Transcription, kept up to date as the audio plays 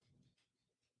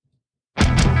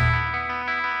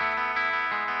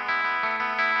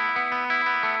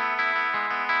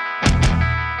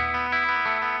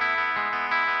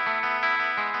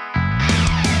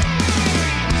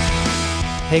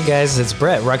Hey guys, it's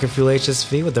Brett, Rocket Fuel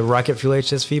HSV with the Rocket Fuel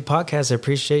HSV podcast. I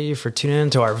appreciate you for tuning in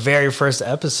to our very first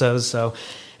episode. So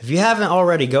if you haven't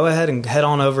already, go ahead and head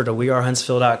on over to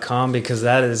wearehuntsville.com because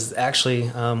that is actually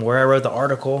where I wrote the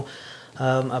article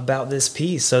about this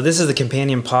piece. So this is the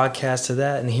companion podcast to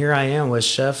that. And here I am with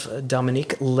Chef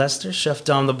Dominique Lester,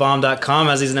 chefdomthebomb.com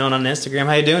as he's known on Instagram.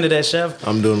 How you doing today, Chef?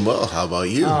 I'm doing well. How about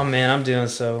you? Oh man, I'm doing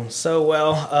so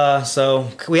well. So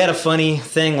we had a funny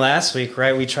thing last week,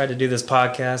 right? We tried to do this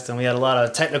podcast and we had a lot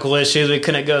of technical issues. We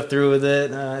couldn't go through with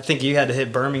it. I think you had to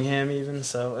hit Birmingham even.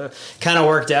 So it kind of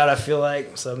worked out, I feel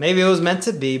like. So maybe it was meant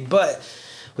to be, but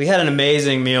we had an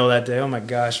amazing meal that day. Oh my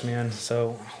gosh, man.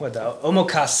 So what the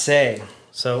omakase.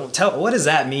 So what does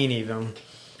that mean even?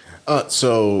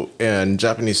 So in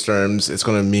Japanese terms, it's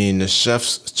going to mean the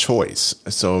chef's choice.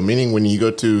 So meaning when you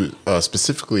go to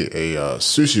specifically a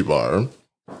sushi bar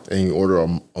and you order a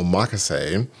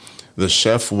omakase, the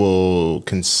chef will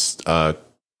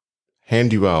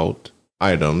hand you out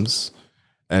items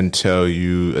until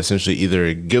you essentially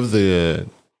either give the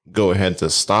go ahead to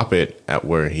stop it at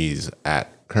where he's at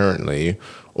currently,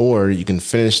 or you can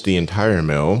finish the entire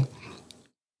meal.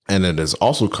 And it is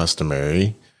also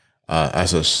customary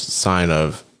as a sign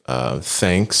of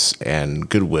thanks and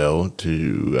goodwill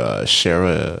to share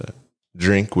a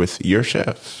drink with your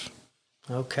chef.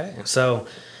 Okay, so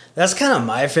that's kind of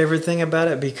my favorite thing about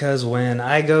it because when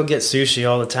I go get sushi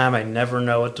all the time, I never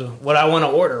know what I want to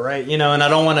order, right? You know, and I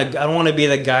don't want to be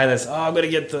the guy that's I'm gonna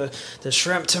get the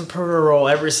shrimp tempura roll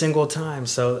every single time.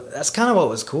 So that's kind of what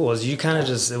was cool is you kind of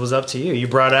just it was up to you. You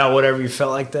brought out whatever you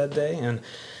felt like that day,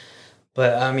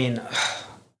 but I mean,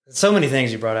 so many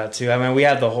things you brought out too. I mean, we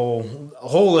had the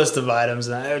whole list of items,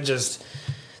 and it just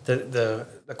the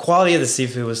quality of the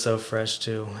seafood was so fresh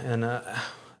too. And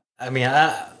I mean,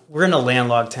 we're in a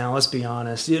landlocked town. Let's be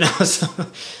honest, you know. So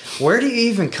where do you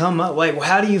even come up? Like,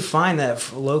 how do you find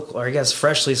that local, or I guess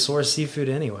freshly sourced seafood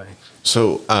anyway?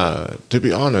 So to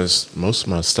be honest, most of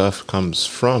my stuff comes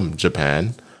from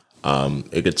Japan.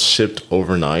 It gets shipped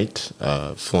overnight,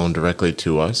 flown directly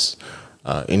to us.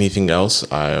 Anything else,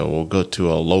 I will go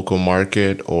to a local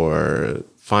market or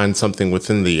find something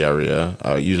within the area,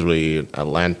 usually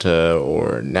Atlanta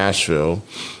or Nashville,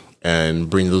 and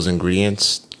bring those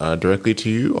ingredients directly to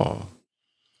you all.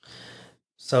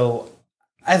 So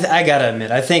I gotta admit,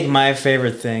 I think my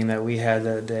favorite thing that we had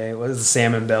that day was the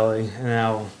salmon belly.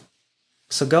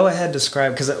 So go ahead,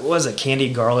 describe, because it was a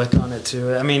candied garlic on it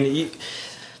too. I mean,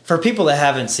 for people that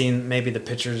haven't seen maybe the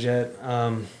pictures yet,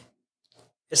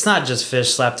 it's not just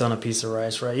fish slapped on a piece of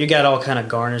rice, right? You got all kind of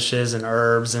garnishes and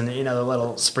herbs and, you know, the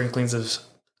little sprinklings of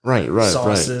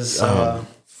sauces. Right. So,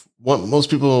 what most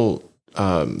people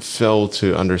fail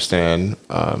to understand,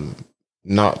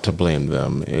 not to blame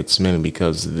them, it's mainly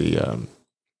because of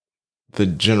the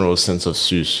general sense of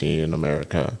sushi in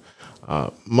America.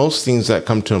 Most things that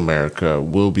come to America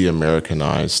will be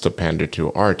Americanized to pander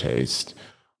to our taste.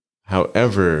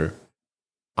 However,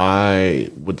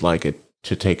 I would like it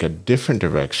to take a different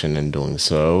direction in doing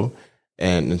so.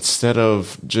 And instead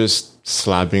of just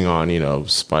slapping on,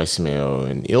 spicy mayo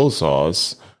and eel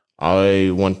sauce,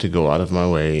 I want to go out of my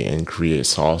way and create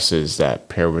sauces that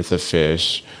pair with the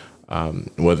fish,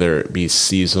 whether it be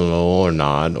seasonal or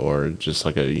not, or just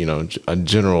like a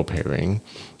general pairing.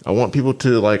 I want people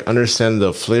to understand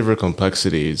the flavor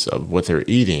complexities of what they're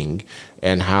eating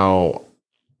and how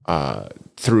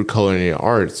through culinary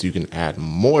arts you can add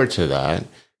more to that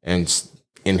and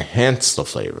enhance the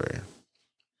flavor.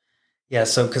 yeah,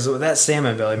 so because with that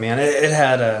salmon belly, man, it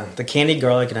had the candied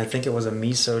garlic, and I think it was a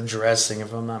miso dressing,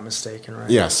 if I'm not mistaken, right?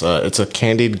 Yes, it's a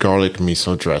candied garlic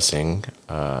miso dressing,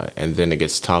 and then it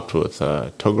gets topped with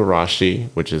togarashi,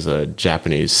 which is a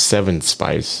Japanese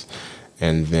 7-spice,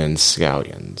 and then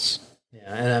scallions.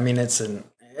 Yeah, and I mean, it's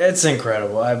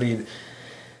incredible. I mean,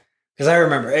 because I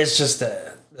remember, it's just the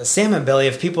salmon belly,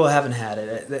 if people haven't had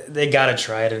it, they got to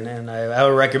try it. And I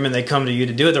would recommend they come to you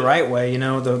to do it the right way,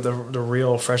 the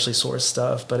real freshly sourced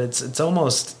stuff. But it's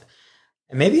almost,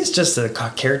 and maybe it's just the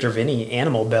character of any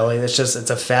animal belly. It's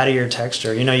a fattier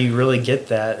texture. You really get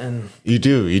that. And You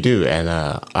do. And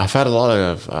I've had a lot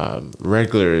of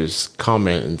regulars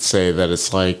comment and say that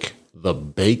it's like the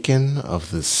bacon of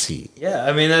the sea. yeah,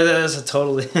 I mean, that's a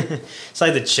totally, it's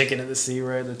like the chicken of the sea,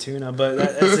 right? The tuna, but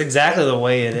that's exactly the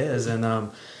way it is. And,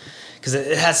 because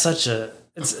it has such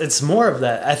it's more of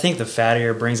that. I think the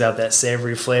fattier brings out that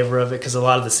savory flavor of it. Because a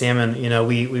lot of the salmon,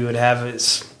 we would have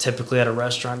it typically at a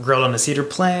restaurant grilled on a cedar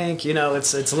plank.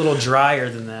 It's a little drier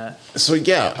than that. So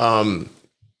yeah.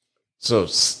 So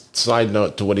side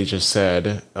note to what he just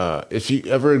said, if you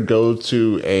ever go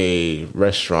to a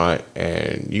restaurant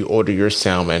and you order your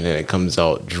salmon and it comes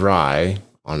out dry,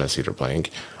 on a Cedar Plank.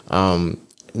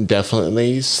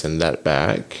 Definitely send that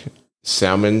back.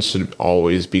 Salmon should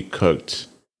always be cooked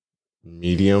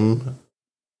medium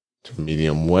to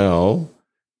medium well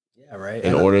Yeah, right.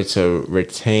 in order to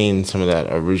retain some of that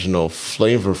original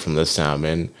flavor from the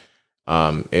salmon.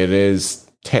 It is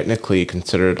technically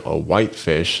considered a white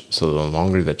fish, so the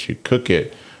longer that you cook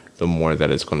it, the more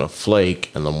that it's going to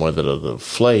flake, and the more that it'll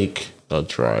flake, the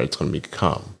drier it's going to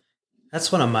become. That's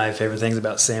one of my favorite things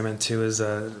about salmon too. Is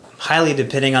highly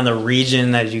depending on the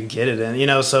region that you get it in. You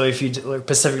know, so if you like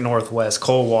Pacific Northwest,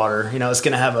 cold water, you know, it's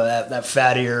going to have that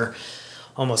fattier,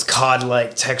 almost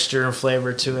cod-like texture and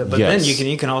flavor to it. But Yes. then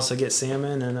you can also get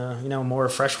salmon in more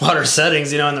freshwater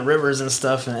settings, you know, in the rivers and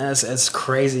stuff. And it's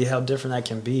crazy how different that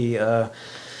can be.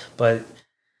 But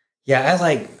yeah,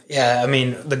 I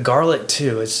mean, the garlic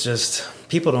too. It's just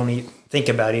people don't think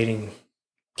about eating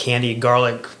candied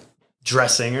garlic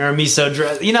dressing or miso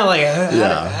dress. You know, like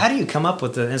how do you come up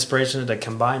with the inspiration to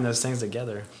combine those things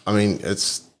together? I mean,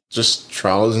 it's just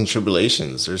trials and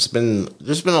tribulations. There's been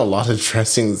a lot of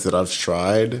dressings that I've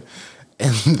tried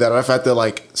and that I've had to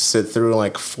like sit through and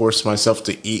like force myself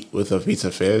to eat with a piece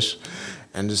of fish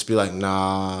and just be like,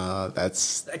 nah, I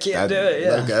can't do it.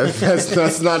 Yeah,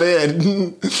 that's not it.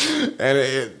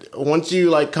 And once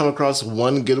you like come across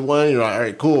one good one, you're like, all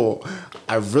right, cool.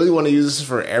 I really want to use this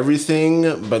for everything,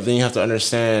 but then you have to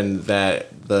understand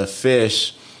that the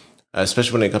fish,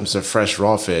 especially when it comes to fresh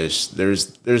raw fish,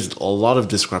 there's a lot of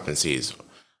discrepancies.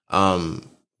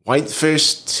 White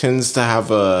fish tends to have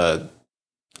a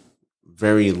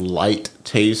very light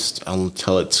taste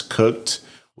until it's cooked,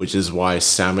 which is why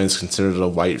salmon is considered a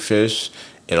white fish.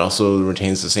 It also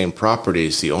retains the same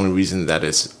properties. The only reason that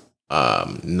it's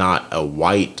not a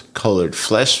white colored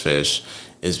flesh fish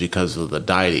is because of the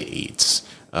diet it eats.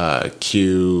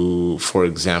 For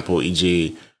example,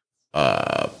 e.g.,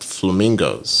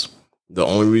 flamingos. The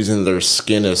only reason their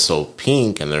skin is so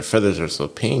pink and their feathers are so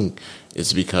pink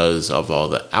is because of all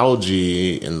the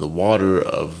algae in the water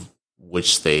of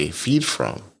which they feed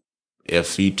from.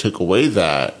 If you took away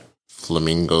that,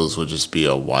 flamingos would just be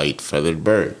a white feathered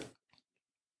bird.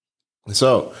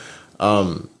 So,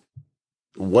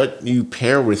 what you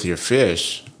pair with your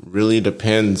fish really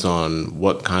depends on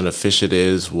what kind of fish it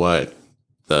is, what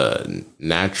the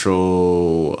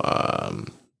natural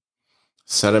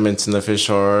sediments in the fish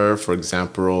are. For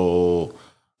example,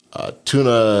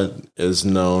 tuna is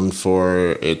known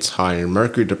for its high in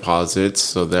mercury deposits,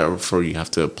 so therefore you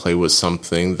have to play with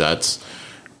something that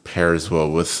pairs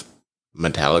well with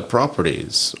metallic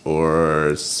properties.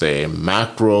 Or say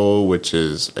mackerel, which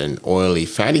is an oily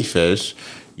fatty fish,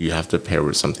 you have to pair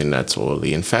with something that's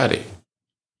oily and fatty.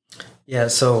 Yeah,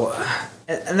 so,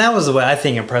 and that was the way I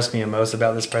think impressed me most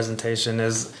about this presentation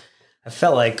is I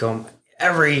felt like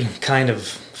every kind of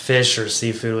fish or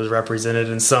seafood was represented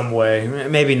in some way.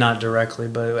 Maybe not directly,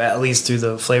 but at least through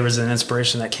the flavors and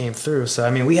inspiration that came through. So,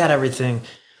 I mean, we had everything,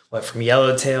 from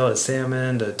yellowtail to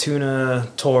salmon to tuna,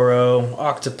 toro,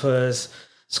 octopus,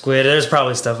 squid. There's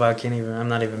probably stuff I'm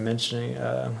not even mentioning.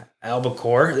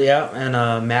 Albacore, yeah,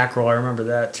 and mackerel. I remember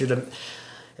that too.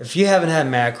 If you haven't had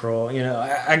mackerel,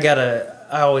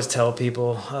 I always tell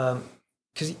people,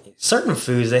 because certain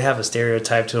foods, they have a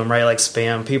stereotype to them, right? Like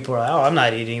Spam. People are like, oh, I'm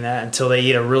not eating that until they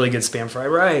eat a really good Spam fried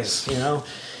rice, you know?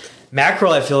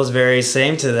 Mackerel, I feel, is very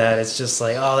same to that. It's just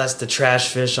like, oh, that's the trash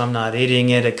fish. I'm not eating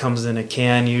it. It comes in a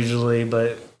can usually.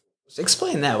 But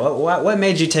explain that. What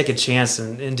made you take a chance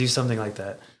and do something like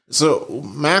that? So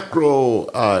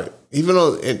mackerel, even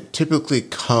though it typically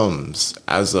comes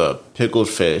as a pickled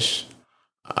fish,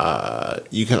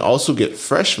 you can also get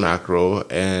fresh mackerel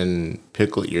and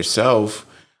pickle it yourself.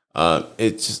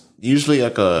 It's usually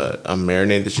like a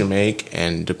marinade that you make,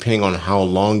 and depending on how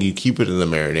long you keep it in the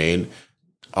marinade,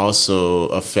 also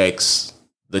affects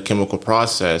the chemical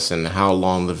process and how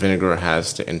long the vinegar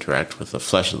has to interact with the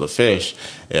flesh of the fish.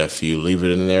 If you leave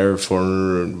it in there for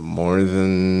more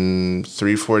than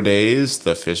 3-4 days,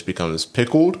 the fish becomes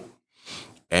pickled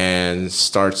and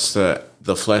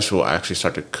the flesh will actually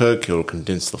start to cook. It will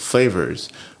condense the flavors.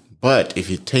 But if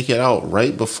you take it out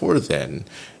right before then,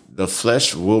 the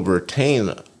flesh will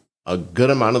retain a good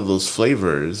amount of those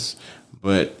flavors,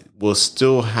 but will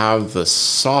still have the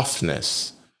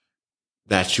softness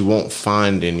that you won't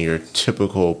find in your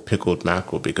typical pickled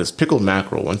mackerel. Because pickled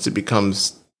mackerel, once it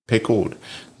becomes pickled,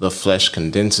 the flesh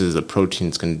condenses, the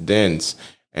proteins condense,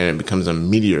 and it becomes a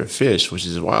meatier fish, which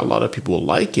is why a lot of people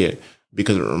like it,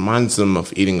 because it reminds them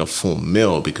of eating a full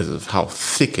meal because of how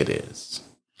thick it is.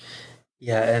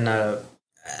 Yeah, and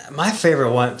my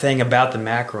favorite one thing about the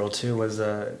mackerel too was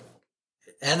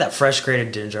it had that fresh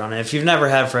grated ginger on it. If you've never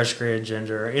had fresh grated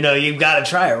ginger, you've got to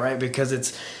try it, right? Because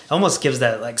it almost gives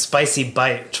that like spicy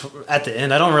bite at the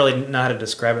end. I don't really know how to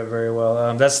describe it very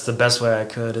well. That's the best way I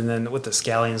could. And then with the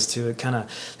scallions too, it kind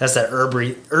of that's that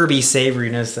herby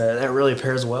savoriness that really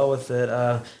pairs well with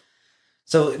it.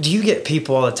 So do you get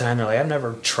people all the time? They're like, I've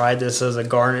never tried this as a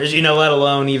garnish, let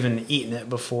alone even eaten it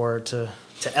before to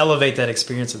elevate that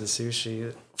experience of the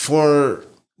sushi. For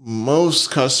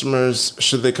most customers,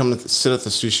 should they come sit at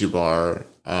the sushi bar,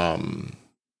 and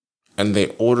they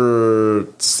order,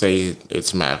 say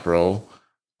it's mackerel,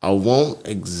 I won't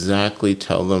exactly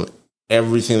tell them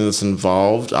everything that's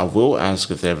involved. I will ask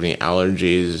if they have any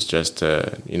allergies, just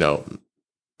to,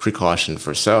 precaution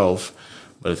for self.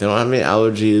 But if they don't have any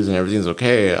allergies and everything's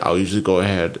okay, I'll usually go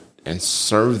ahead and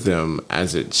serve them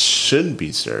as it should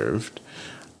be served.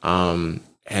 And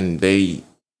they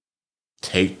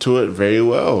take to it very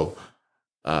well.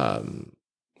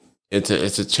 It's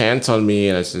a chance on me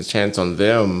and it's a chance on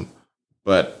them.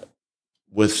 But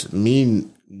with me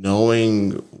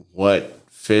knowing what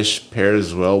fish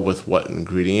pairs well with what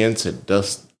ingredients, it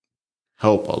does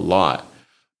help a lot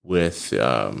with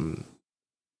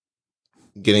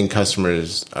getting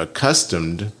customers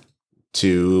accustomed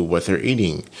to what they're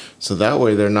eating. So that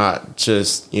way they're not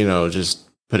just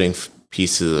putting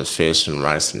pieces of fish and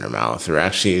rice in their mouth. They're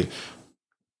actually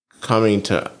coming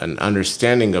to an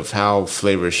understanding of how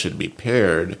flavors should be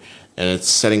paired, and it's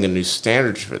setting a new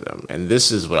standard for them. And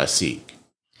this is what I seek.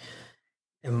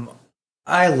 And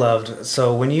I loved,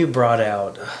 so when you brought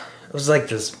out, it was like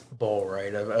this bowl,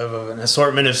 right, of an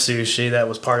assortment of sushi that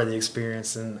was part of the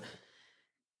experience. And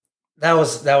that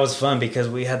was fun because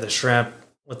we had the shrimp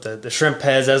with the shrimp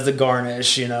heads as the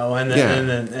garnish, and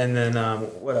then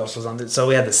what else was on there? So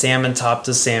we had the salmon topped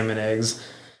to salmon eggs.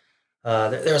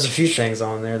 There was a few things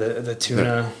on there. The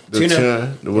tuna,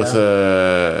 tuna with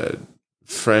a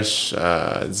fresh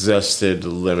zested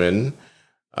lemon.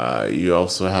 You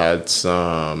also had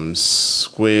some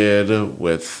squid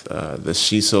with the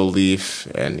shiso leaf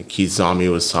and kizami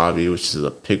wasabi, which is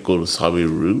a pickled wasabi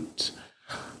root.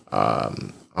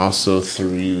 Also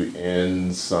threw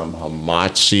in some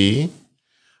hamachi.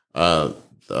 And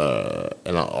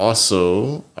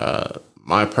also,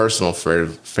 my personal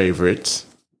favorite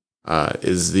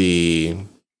is the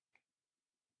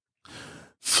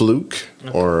fluke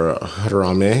or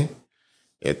harame.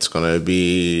 It's going to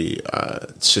be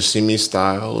sashimi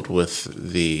styled with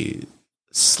the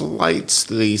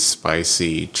slightly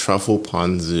spicy truffle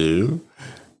ponzu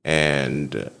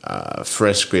and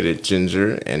fresh grated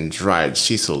ginger and dried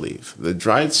shiso leaf. The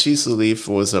dried shiso leaf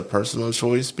was a personal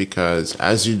choice because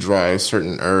as you dry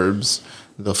certain herbs,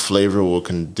 the flavor will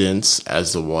condense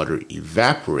as the water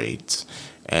evaporates.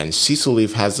 And shiso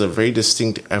leaf has a very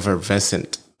distinct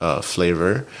effervescent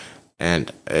flavor,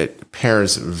 and it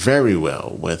pairs very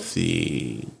well with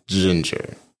the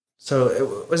ginger. So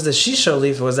it was the shiso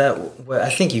leaf, was that what I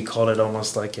think you called it,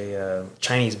 almost like a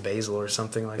Chinese basil or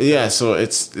something like that? Yeah, so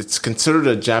it's considered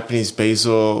a Japanese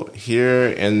basil here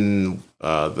in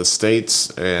the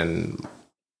States and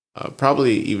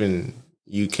probably even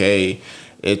UK.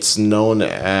 It's known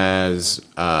as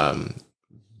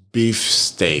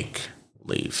beefsteak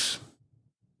leaf.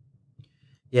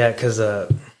 Yeah, because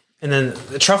and then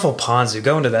the truffle ponzu.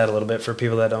 Go into that a little bit for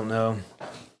people that don't know.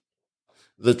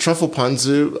 The truffle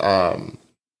ponzu.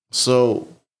 So,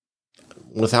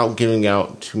 without giving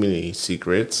out too many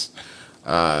secrets,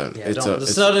 don't do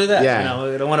that. Yeah.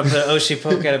 We don't want to put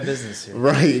Oshi-Poke out of business here.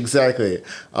 Right, exactly.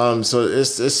 So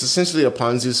it's essentially a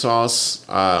ponzu sauce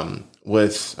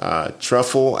with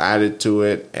truffle added to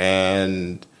it,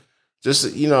 and just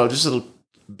a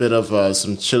bit of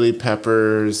some chili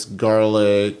peppers,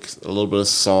 garlic, a little bit of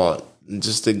salt,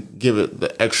 just to give it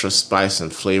the extra spice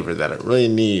and flavor that it really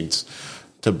needs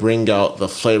to bring out the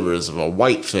flavors of a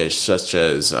white fish such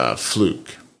as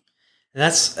fluke. And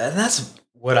that's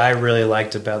what I really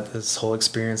liked about this whole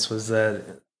experience, was that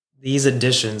these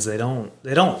additions, they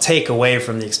don't take away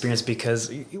from the experience, because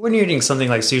when you're eating something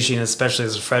like sushi, and especially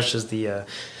as fresh as the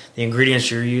ingredients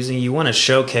you're using, you want to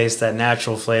showcase that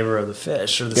natural flavor of the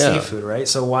fish or the seafood, right?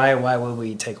 So why would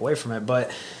we take away from it?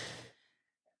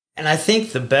 And I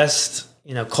think the best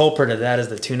culprit of that is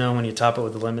the tuna when you top it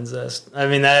with the lemon zest. I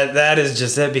mean, that is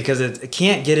just it, because it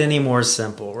can't get any more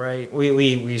simple, right?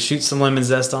 We shoot some lemon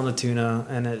zest on the tuna,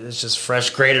 and it's just fresh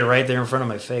grated right there in front of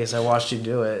my face. I watched you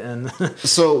do it. And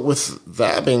so with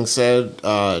that being said,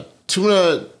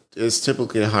 tuna is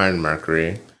typically high in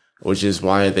mercury, which is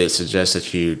why they suggest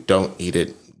that you don't eat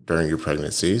it during your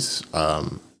pregnancies.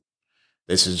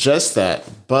 They suggest that,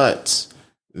 but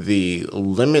the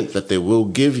limit that they will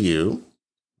give you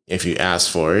if you ask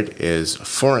for it, is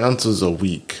 4 ounces a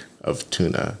week of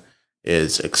tuna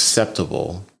is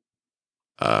acceptable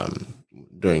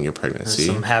during your pregnancy.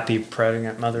 There's some happy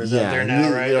pregnant mothers out there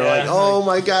now, right? You're like, oh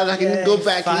my God, I can go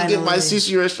back and get my finally.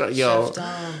 sushi restaurant. Yo,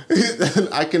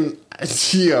 I can,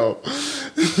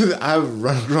 I've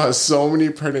run across so many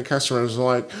pregnant customers who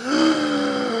are like,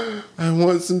 I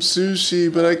want some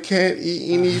sushi, but I can't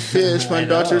eat any fish. My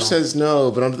doctor says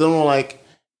no. But I'm then like,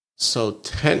 so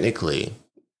technically,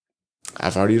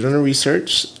 I've already done a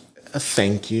research.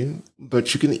 Thank you.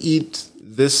 But you can eat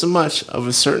this much of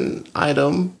a certain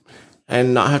item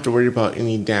and not have to worry about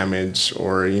any damage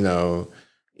or,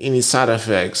 any side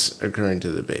effects occurring to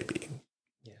the baby.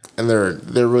 Yeah. And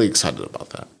they're really excited about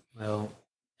that. Well,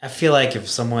 I feel like if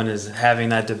someone is having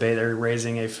that debate, they're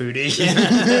raising a foodie.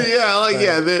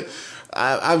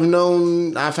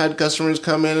 I've had customers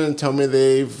come in and tell me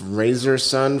they've raised their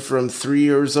son from 3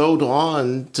 years old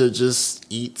on to just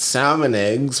eat salmon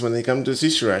eggs when they come to a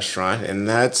sushi restaurant. And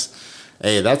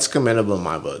that's commendable in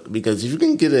my book, because if you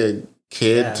can get a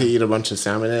kid to eat a bunch of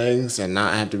salmon eggs and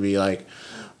not have to be like,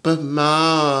 but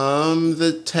mom,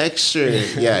 the texture.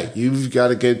 Yeah, you've got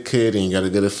a good kid and you got a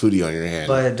good foodie on your hand.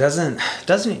 But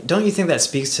don't you think that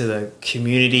speaks to the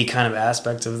community kind of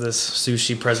aspect of this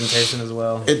sushi presentation as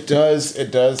well? It does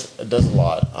a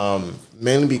lot.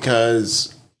 Mainly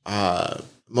because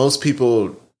most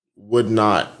people would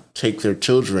not take their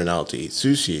children out to eat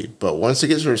sushi, but once they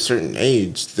get to a certain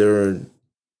age,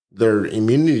 their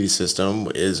immunity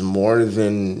system is more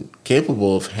than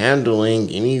capable of handling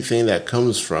anything that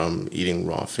comes from eating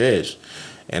raw fish.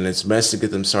 And it's best to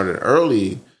get them started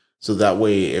early, so that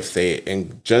way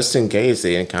just in case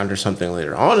they encounter something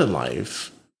later on in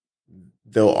life,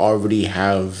 they'll already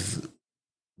have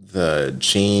the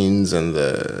genes and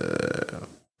the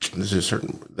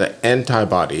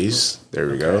antibodies. There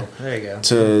we go. There you go.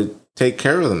 To take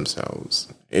care of themselves.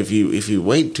 If you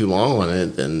wait too long on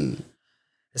it, then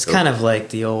it's kind of like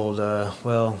the old,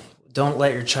 don't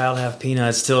let your child have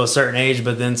peanuts till a certain age,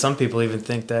 but then some people even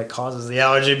think that causes the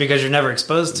allergy because you're never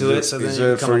exposed to it, so then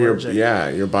you become allergic.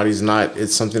 Your body's not,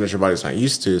 it's something that your body's not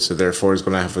used to, so therefore it's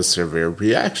going to have a severe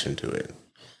reaction to it.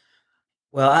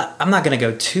 Well, I'm not going to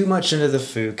go too much into the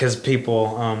food because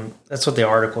people, that's what the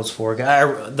article's for.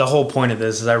 The whole point of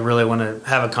this is I really want to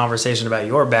have a conversation about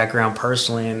your background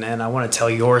personally, and I want to tell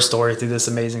your story through this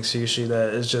amazing sushi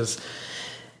that is just...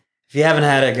 If you haven't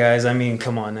had it, guys, I mean,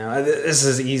 come on now. This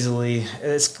is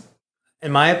it's,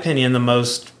 in my opinion, the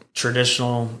most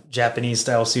traditional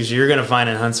Japanese-style sushi you're going to find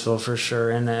in Huntsville for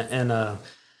sure. And I'll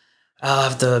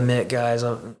have to admit, guys,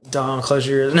 don't close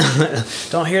your ears.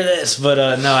 Don't hear this.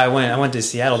 But no, I went to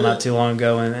Seattle not too long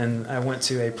ago, and I went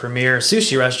to a premier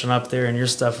sushi restaurant up there, and your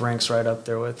stuff ranks right up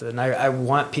there with it. And I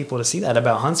want people to see that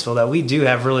about Huntsville, that we do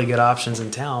have really good options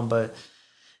in town. But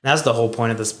that's the whole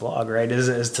point of this blog, right,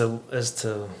 is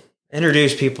to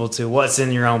introduce people to what's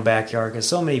in your own backyard, because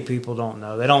so many people don't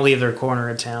know. They don't leave their corner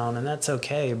of town, and that's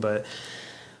okay. But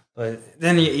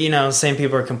then, same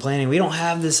people are complaining, we don't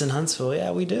have this in Huntsville.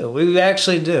 Yeah, we do. We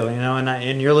actually do,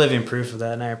 and you're living proof of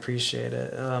that, and I appreciate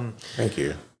it. Thank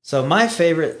you. So my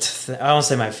favorite, I won't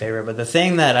say my favorite, but the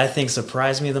thing that I think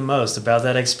surprised me the most about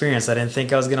that experience, I didn't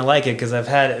think I was going to like it because I've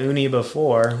had uni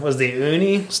before, was the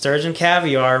uni sturgeon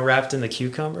caviar wrapped in the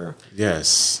cucumber.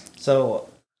 Yes. So...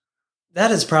 that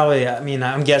is probably,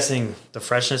 I'm guessing the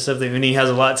freshness of the uni has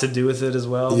a lot to do with it as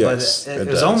well. Yes, but it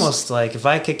was almost like, if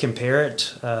I could compare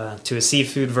it to a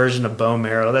seafood version of bone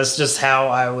marrow, that's just how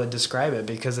I would describe it,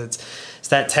 because it's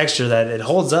that texture that it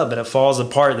holds up, but it falls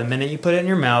apart the minute you put it in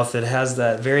your mouth. It has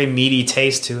that very meaty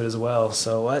taste to it as well.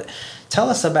 So tell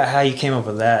us about how you came up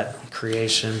with that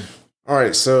creation. All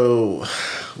right, so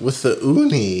with the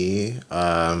uni...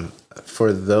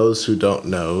 for those who don't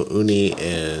know, uni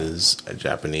is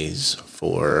Japanese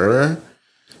for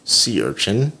sea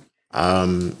urchin.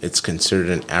 It's considered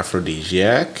an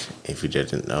aphrodisiac, if you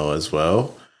didn't know as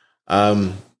well.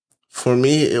 For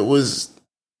me, it was...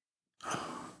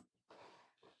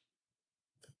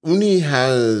 uni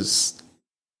has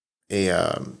it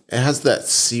has that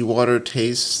seawater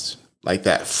taste, like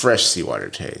that fresh seawater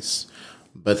taste.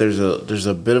 But there's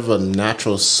a bit of a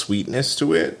natural sweetness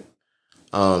to it.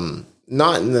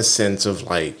 Not in the sense of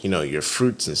like, your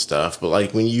fruits and stuff, but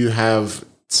like when you have,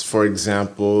 for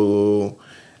example,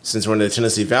 since we're in the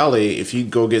Tennessee Valley, if you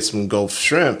go get some Gulf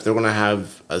shrimp, they're going to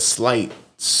have a slight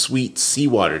sweet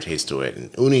seawater taste to it.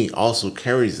 And uni also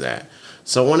carries that.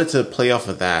 So I wanted to play off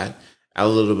of that, add a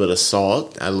little bit of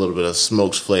salt, add a little bit of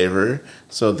smoked flavor.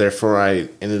 So therefore I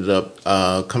ended up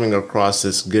coming across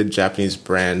this good Japanese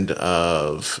brand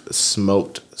of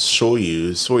smoked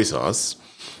soy sauce.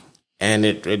 And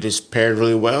it just paired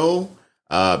really well.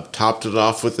 Topped it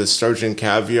off with a sturgeon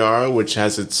caviar, which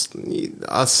has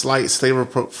a slight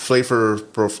flavor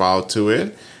profile to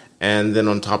it. And then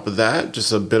on top of that,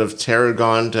 just a bit of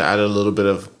tarragon to add a little bit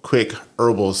of quick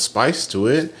herbal spice to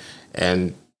it.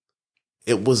 And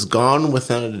it was gone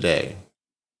within a day.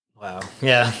 Wow.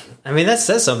 Yeah. I mean, that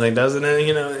says something, doesn't it?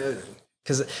 You know,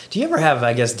 because do you ever have,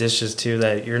 I guess, dishes too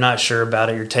that you're not sure about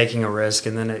it, you're taking a risk,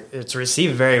 and then it's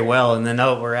received very well, and then,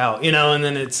 oh, we're out, you know, and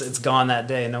then it's gone that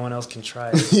day, and no one else can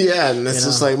try it. Yeah, and it's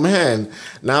just like, man,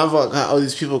 now I've got all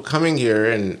these people coming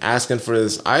here and asking for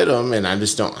this item, and I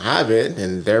just don't have it,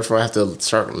 and therefore I have to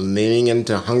start leaning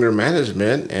into hunger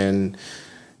management and,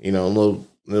 you know, a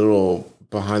little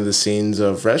behind the scenes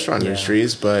of restaurant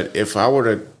industries. But if I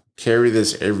were to carry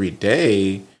this every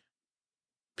day,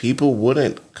 people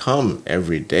wouldn't come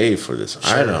every day for this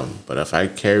item. But if I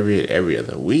carry it every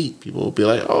other week, people will be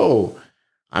like, oh,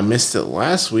 I missed it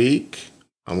last week,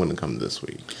 I'm going to come this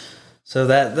week. So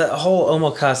that whole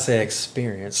omakase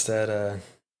experience, is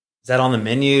that on the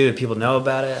menu? Do people know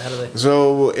about it? How do they?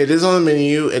 So it is on the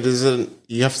menu. It isn't.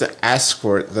 You have to ask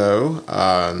for it though.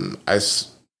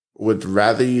 Would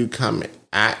rather you come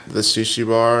at the sushi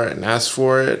bar and ask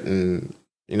for it, and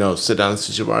you know, sit down at the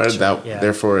sushi bar.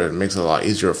 Therefore, it makes it a lot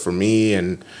easier for me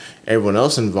and everyone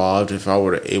else involved if I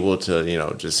were able to, you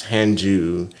know, just hand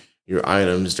you your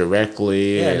items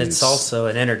directly. Yeah, and it's also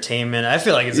an entertainment. I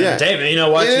feel like it's entertainment. You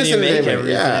know, watching you make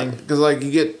everything. Yeah, because like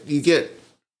you get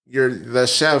the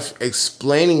chef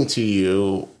explaining to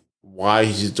you why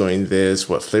he's doing this,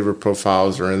 what flavor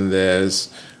profiles are in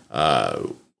this,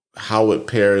 how it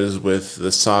pairs with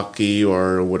the sake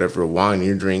or whatever wine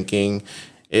you're drinking.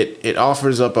 It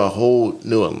offers up a whole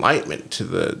new enlightenment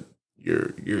to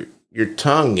your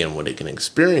tongue and what it can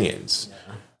experience,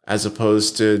 as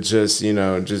opposed to just, you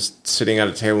know, just sitting at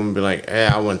a table and be like, hey,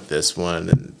 I want this one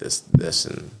and this,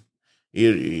 and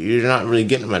you're not really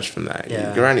getting much from that.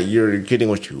 Yeah. Granted, you're getting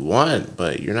what you want,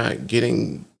 but you're not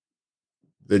getting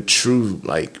the true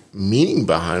like meaning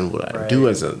behind what I do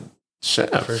as a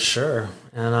chef. For sure.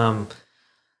 And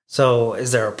so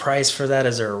is there a price for that?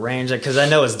 Is there a range? Because I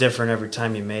know it's different every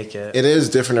time you make it. It is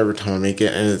different every time I make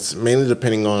it, and it's mainly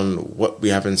depending on what we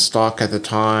have in stock at the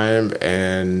time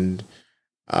and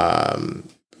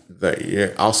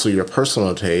also your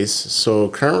personal taste. So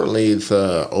currently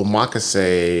the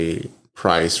omakase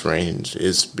price range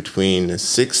is between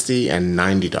 $60 and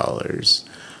 $90.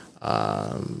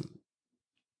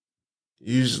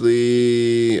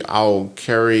 Usually I'll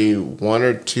carry one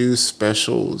or two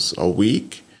specials a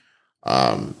week.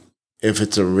 If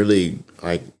it's a really,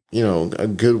 like, you know, a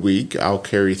good week, I'll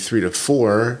carry 3 to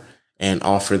 4 and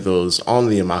offer those on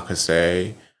the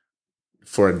omakase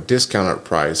for a discounted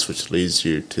price, which leads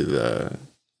you to the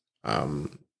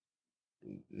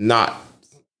not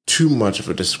too much of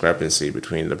a discrepancy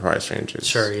between the price ranges.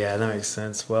 Sure, yeah, that makes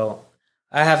sense. Well,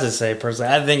 I have to say,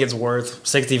 personally, I think it's worth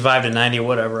 65 to 90,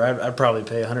 whatever. I'd probably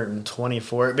pay 120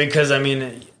 for it because, I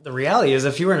mean, the reality is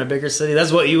if you were in a bigger city,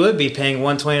 that's what you would be paying,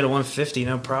 120 to 150,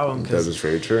 no problem. That is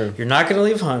very true. You're not going to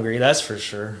leave hungry, that's for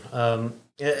sure. I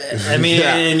mean,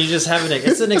 and you just have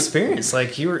it's an experience.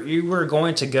 Like you were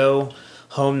going to go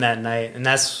home that night, and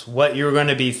that's what you're going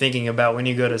to be thinking about when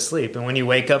you go to sleep and when you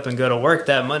wake up and go to work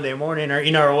that Monday morning, or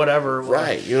you know, or whatever.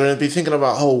 Right, you're going to be thinking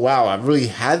about, oh wow, I really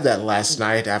had that last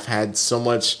night. I've had so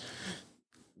much.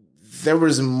 There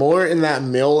was more in that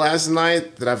meal last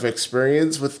night that I've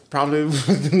experienced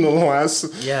within the last.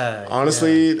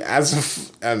 Honestly,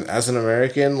 as an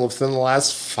American, within the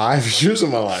last 5 years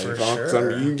of my life. For sure. I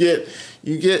mean,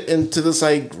 you get into this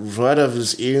like rut of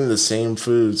just eating the same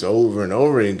foods over and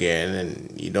over again,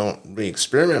 and you don't really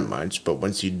experiment much. But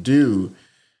once you do,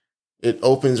 it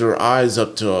opens your eyes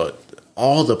up to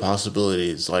all the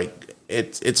possibilities. Like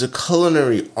it's a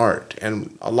culinary art,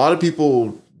 and a lot of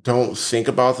people don't think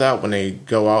about that when they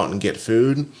go out and get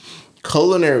food.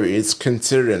 Culinary is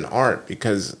considered an art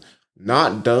because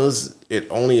not does it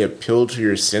only appeal to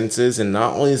your senses, and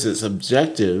not only is it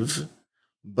subjective,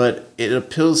 but it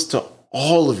appeals to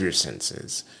all of your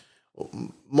senses.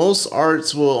 Most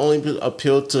arts will only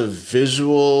appeal to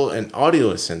visual and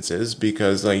audio senses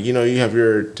because, like, you know, you have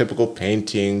your typical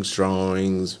paintings,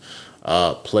 drawings,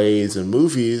 plays, and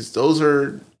movies. Those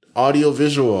are audio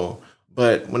visual.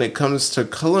 But when it comes to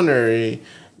culinary,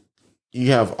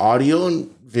 you have audio and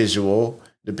visual,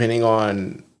 depending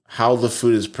on how the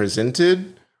food is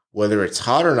presented, whether it's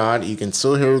hot or not. You can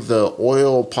still hear the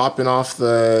oil popping off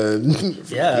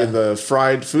the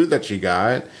fried food that you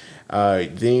got.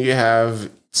 Then you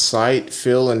have sight,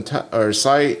 feel, and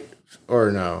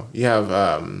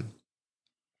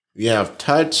you have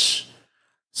touch,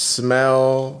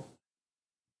 smell,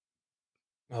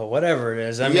 Oh, whatever it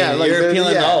is. I mean, like you're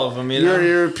appealing to all of them. You know,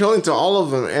 you're appealing to all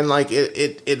of them, and like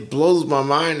it blows my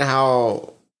mind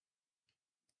how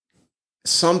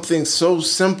something so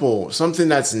simple, something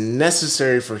that's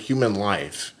necessary for human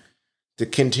life to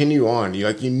continue on.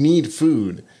 You need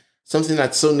food. Something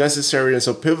that's so necessary and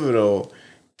so pivotal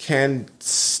can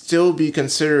still be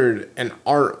considered an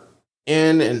art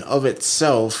in and of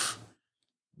itself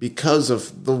because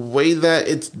of the way that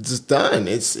it's done.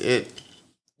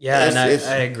 Yeah, and I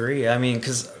agree. I mean,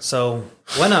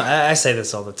 when I say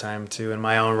this all the time too in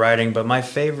my own writing, but my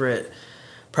favorite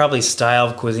probably style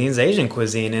of cuisine is Asian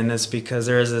cuisine, and it's because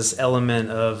there is this element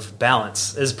of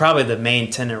balance. Is probably the main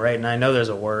tenet, right? And I know there's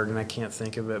a word, and I can't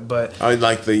think of it, but I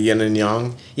like the yin and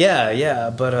yang. Yeah,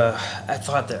 but I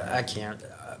thought that I can't.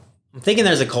 I'm thinking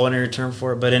there's a culinary term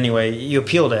for it, but anyway, you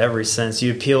appeal to every sense.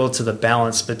 You appeal to the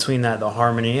balance between that, the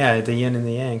harmony, the yin and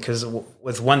the yang, because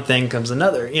with one thing comes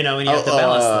another, and you have to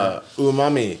balance that.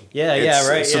 Umami. Yeah,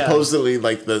 right. Supposedly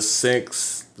like the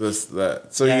sixth,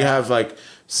 So you have like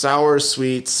sour,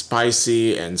 sweet,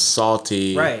 spicy, and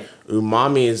salty. Right.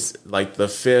 Umami is like the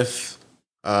fifth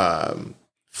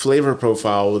flavor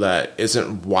profile that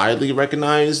isn't widely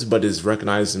recognized, but is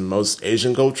recognized in most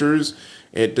Asian cultures.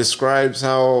 It describes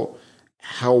how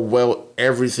well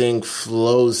everything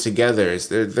flows together.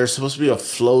 There's supposed to be a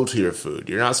flow to your food.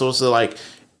 You're not supposed to like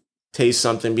taste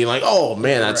something and be like, oh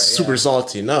man, that's super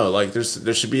salty. No, like there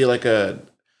should be like a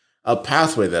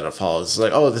pathway that it follows. It's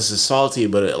like, oh, this is salty,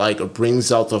 but it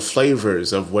brings out the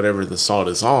flavors of whatever the salt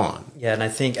is on. Yeah, and I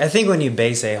think when you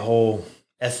base a whole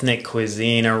ethnic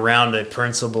cuisine around a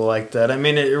principle like that, I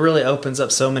mean, it really opens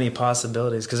up so many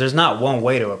possibilities because there's not one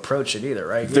way to approach it either,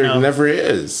 right? There never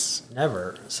is.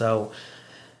 Never. So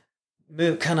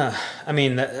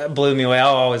that blew me away.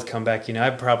 I'll always come back. I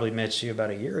probably met you about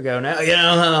a year ago now.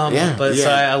 So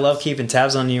I love keeping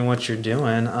tabs on you and what you're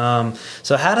doing.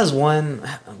 So how does one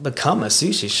become a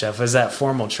sushi chef? Is that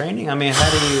formal training? I mean,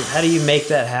 how do you make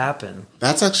that happen?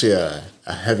 That's actually a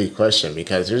heavy question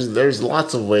because there's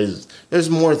lots of ways. There's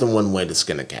more than one way to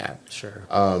skin a cat. Sure.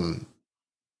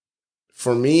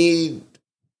 For me,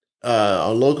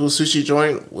 a local sushi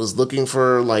joint was looking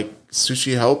for like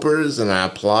sushi helpers, and I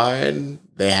applied.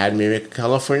 They had me make a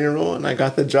California roll, and I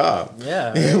got the job.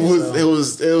 Yeah, it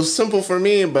was simple for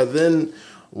me, but then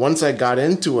once I got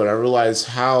into it, I realized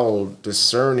how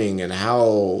discerning and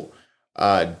how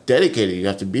dedicated you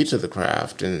have to be to the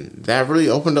craft, and that really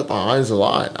opened up my eyes a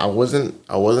lot. I wasn't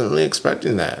really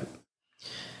expecting that.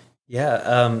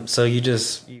 Yeah. So you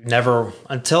never,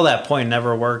 until that point,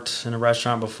 never worked in a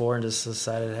restaurant before and just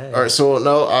decided, hey. All right. So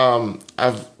no,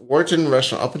 I've worked in a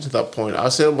restaurant up until that point. I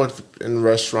say I worked in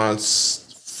restaurants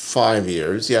 5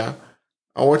 years. Yeah.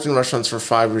 I worked in restaurants for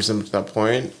 5 years up until that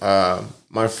point.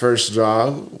 My first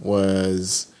job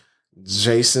was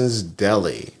Jason's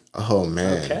Deli. Oh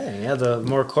man. Okay. Yeah. The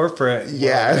more corporate.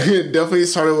 Yeah. Definitely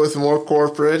started with more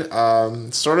corporate.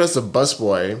 Started as a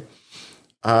busboy.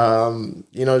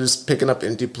 Just picking up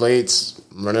empty plates,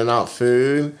 running out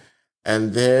food.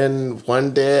 And then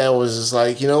one day I was just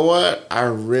like, you know what? I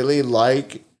really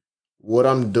like what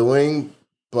I'm doing,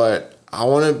 but I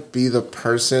want to be the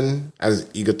person, as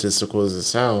egotistical as it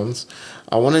sounds,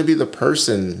 I want to be the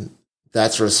person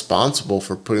that's responsible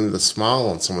for putting the smile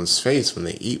on someone's face when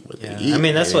they eat what they eat. I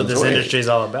mean, that's what this industry is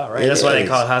all about, right? That's why they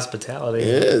call it hospitality.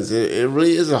 It is. It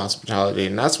really is a hospitality.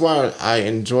 And that's why I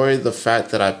enjoy the fact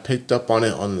that I picked up on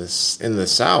it in the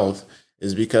South,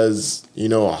 is because,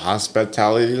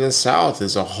 hospitality in the South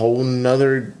is a whole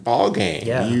nother ballgame.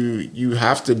 Yeah. You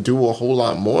have to do a whole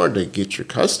lot more to get your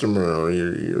customer or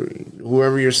your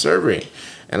whoever you're serving.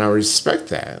 And I respect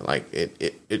that. Like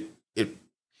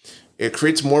it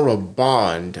creates more of a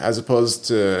bond as opposed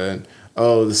to,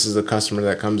 oh, this is a customer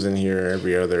that comes in here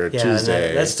every other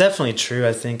Tuesday. That's definitely true.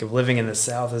 I think of living in the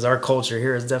South, as our culture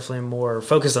here is definitely more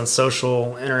focused on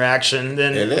social interaction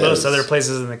than most other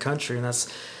places in the country, and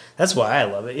that's why I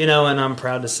love it. And I'm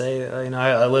proud to say,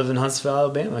 I live in Huntsville,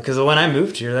 Alabama, because when I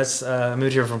moved here, I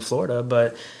moved here from Florida,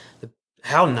 but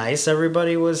how nice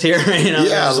everybody was here,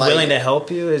 willing to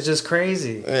help you. It's just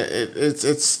crazy. It's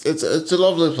a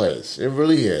lovely place. It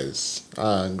really is.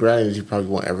 Granted, you probably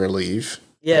won't ever leave.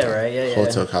 Yeah, right. Yeah,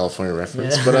 Hotel California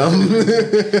reference, but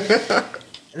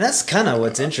and that's kind of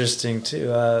what's interesting too.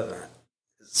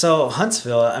 So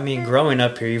Huntsville, I mean, growing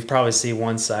up here, you've probably seen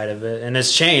one side of it, and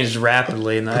it's changed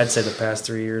rapidly. And I'd say the past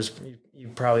 3 years, you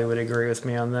probably would agree with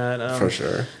me on that. For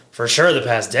sure. For sure, the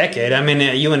past decade. I mean,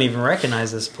 you wouldn't even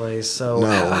recognize this place. So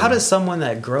how does someone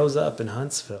that grows up in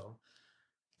Huntsville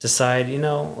decide,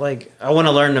 like I want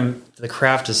to learn the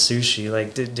craft of sushi?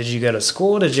 Like, did you go to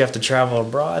school? Did you have to travel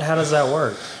abroad? How does that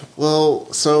work?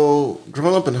 Well, so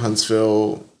growing up in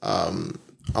Huntsville, I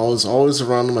was always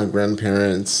around my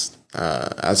grandparents,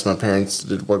 as my parents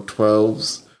did work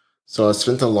 12s. So I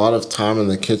spent a lot of time in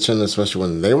the kitchen, especially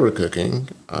when they were cooking,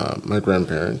 my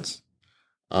grandparents.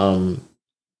 And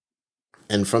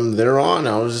from there on,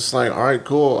 I was just like, all right,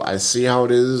 cool. I see how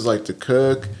it is like to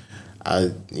cook.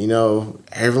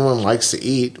 Everyone likes to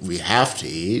eat. We have to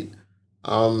eat.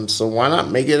 So why not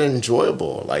make it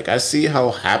enjoyable? Like I see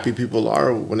how happy people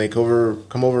are when they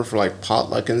come over for like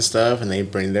potluck and stuff, and they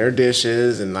bring their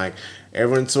dishes, and like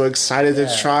everyone's so excited to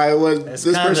try what It's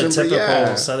this kind person. of the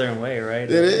typical Southern way, right?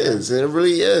 It is. It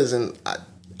really is, and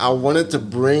I wanted to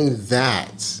bring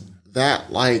that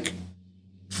like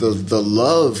the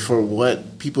love for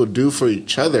what people do for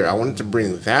each other. I wanted to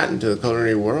bring that into the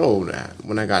culinary world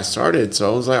when I got started.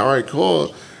 So I was like, all right,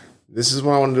 cool. This is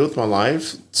what I want to do with my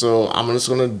life. So I'm just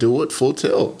going to do it full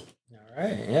tilt. All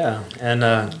right. Yeah.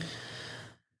 And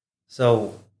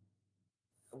so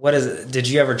what is it? Did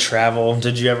you ever travel?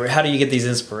 How do you get these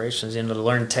inspirations, to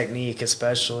learn technique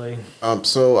especially?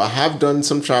 So I have done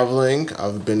some traveling.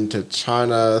 I've been to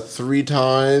China 3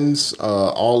 times,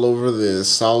 all over the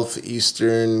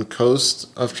southeastern coast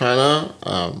of China,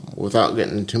 without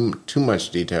getting too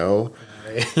much detail.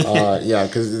 Right. Yeah,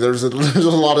 because there's a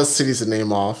lot of cities to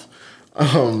name off.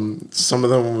 Some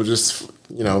of them will just,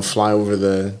 fly over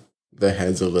the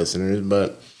heads of listeners,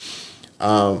 but,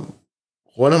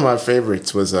 one of my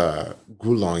favorites was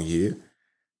Gulongyi,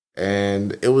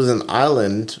 and it was an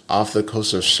island off the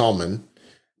coast of Xiamen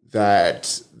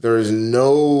that there is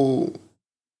no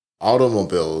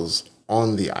automobiles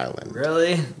on the island.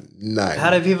 Really? None. How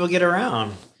do people get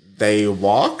around? They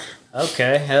walk.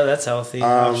 Okay, yeah, that's healthy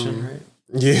option, right?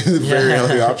 Yeah, very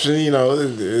healthy option.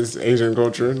 It's Asian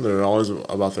culture. They're always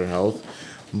about their health.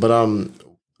 But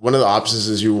one of the options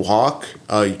is you walk.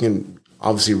 You can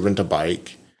obviously rent a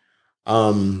bike.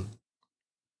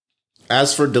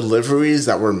 As for deliveries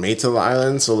that were made to the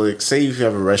island, so like say if you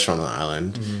have a restaurant on the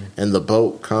island, mm-hmm. and the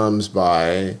boat comes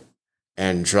by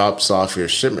and drops off your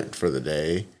shipment for the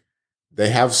day, they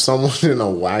have someone in a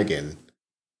wagon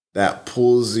that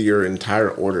pulls your entire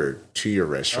order to your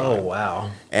restaurant. Oh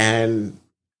wow. And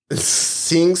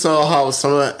seeing how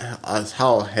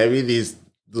heavy these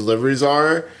deliveries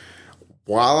are,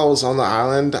 while I was on the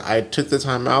island, I took the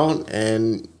time out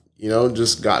and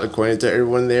just got acquainted to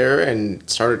everyone there and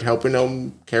started helping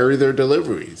them carry their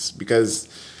deliveries because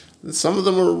some of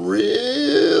them are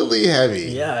really heavy.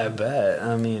 Yeah, I bet.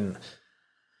 I mean,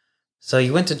 so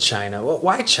you went to China. Well,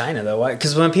 why China, though? Why?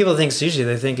 Because when people think sushi,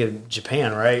 they think of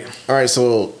Japan, right? All right,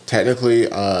 so technically,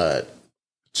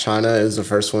 China is the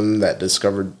first one that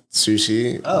discovered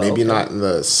sushi. Oh, Maybe okay. not in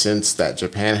the sense that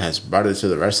Japan has brought it to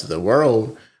the rest of the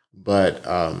world, but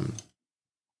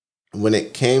when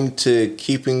it came to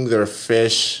keeping their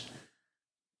fish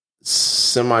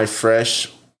semi-fresh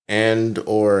and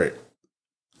or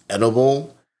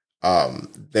edible,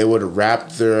 they would wrap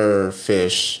their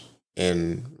fish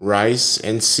in rice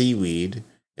and seaweed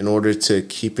in order to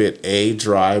keep it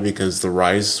dry because the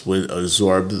rice would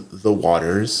absorb the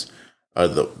waters.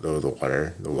 The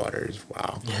waters.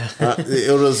 Wow. It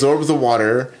would absorb the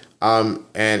water, and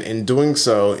in doing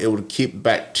so, it would keep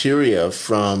bacteria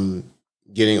from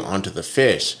getting onto the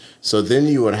fish. So then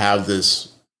you would have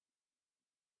this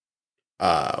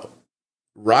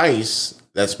rice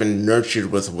that's been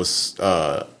nurtured with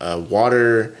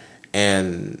water,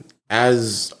 and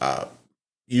as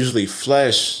usually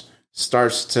flesh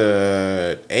starts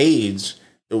to age,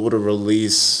 it would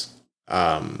release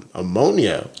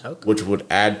ammonia, okay, which would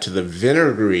add to the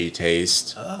vinegary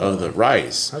taste of the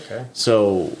rice. Okay.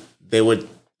 So they would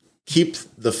keep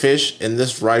the fish in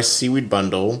this rice seaweed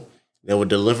bundle. They would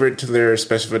deliver it to their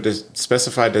specified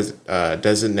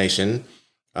designation.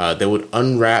 They would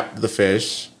unwrap the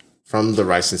fish from the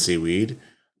rice and seaweed.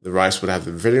 The rice would have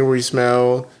the vinegary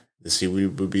smell. The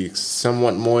seaweed would be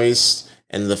somewhat moist,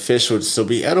 and the fish would still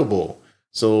be edible.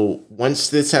 So once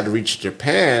this had reached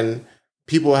Japan,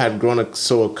 people had grown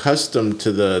so accustomed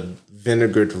to the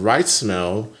vinegared rice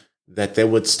smell that they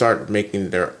would start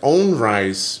making their own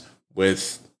rice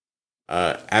with,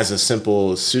 as a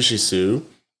simple sushi su,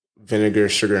 vinegar,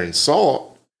 sugar, and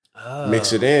salt.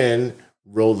 Mix it in,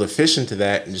 roll the fish into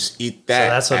that, and just eat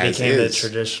that. So that's what became the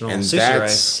traditional sushi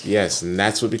rice. Yes, and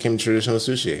that's what became traditional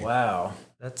sushi. Wow,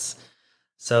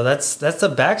 So that's a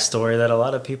backstory that a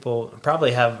lot of people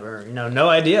probably have, or no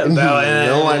idea about.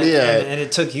 No idea. And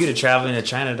it took you to traveling to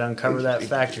China to uncover that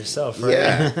fact yourself, right?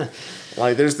 Yeah.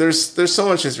 Like there's so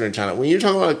much history in China. When you're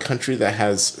talking about a country that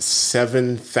has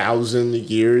 7,000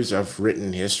 years of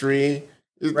written history,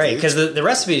 right? Because the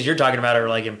recipes you're talking about are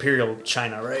like imperial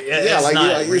China, right? Yeah,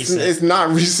 it's not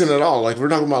recent at all. Like we're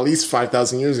talking about at least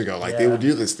 5,000 years ago. Like they would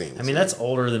do this thing. I mean, that's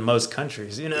older than most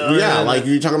countries, Yeah, like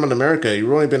you're talking about America.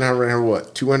 You've only been around here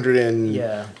what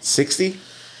 260?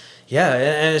 Yeah,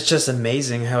 and it's just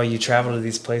amazing how you travel to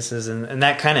these places and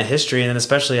that kind of history, and then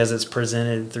especially as it's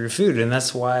presented through food. And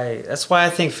that's why I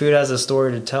think food has a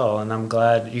story to tell, and I'm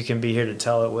glad you can be here to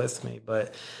tell it with me.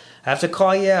 But I have to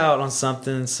call you out on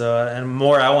something. So, and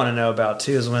more I want to know about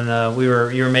too is when you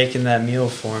were making that meal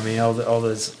for me, all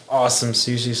those awesome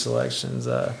sushi selections.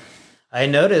 I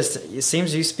noticed it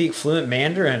seems you speak fluent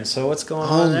Mandarin. So what's going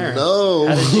on there? No,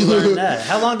 how did you learn that?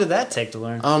 How long did that take to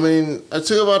learn? I mean, it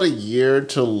took about a year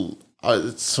to.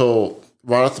 So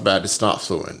right off the bat, it's not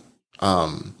fluent.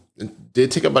 It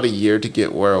did take about a year to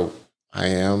get where I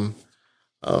am.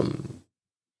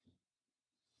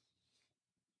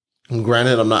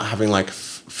 Granted, I'm not having like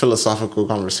philosophical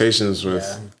conversations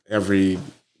with every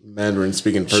Mandarin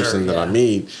speaking person that I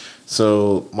meet.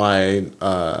 So my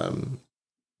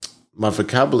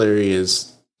vocabulary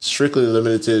is strictly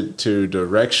limited to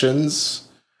directions,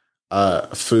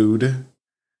 food,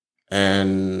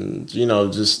 and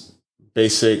just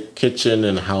basic kitchen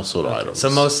and household items. So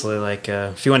mostly like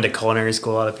if you went to culinary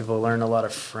school, a lot of people learn a lot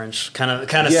of French, kind of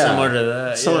similar to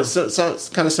that. So it's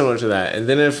kind of similar to that. And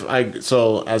then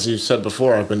as you said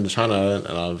before, I've been to China,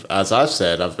 and I've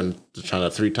been to China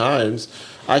 3 times.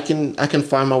 I can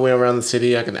find my way around the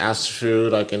city. I can ask for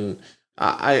food. I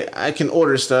can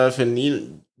order stuff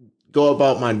and go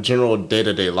about my general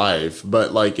day-to-day life.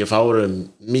 But like if I were to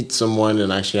meet someone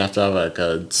and actually have to have like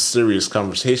a serious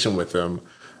conversation with them,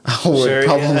 I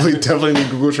would definitely need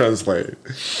Google Translate.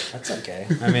 That's okay.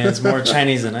 I mean, it's more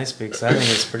Chinese than I speak, so I think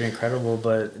it's pretty incredible.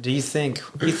 But do you think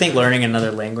learning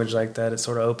another language like that, it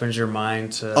sort of opens your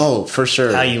mind to for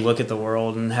sure, how you look at the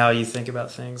world and how you think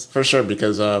about things? For sure,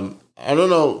 because I don't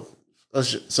know.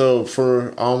 So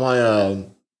for all my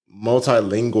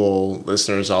multilingual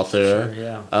listeners out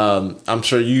there, I'm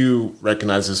sure you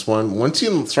recognize this one. Once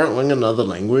you start learning another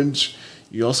language,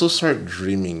 you also start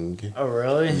dreaming. Oh,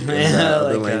 really?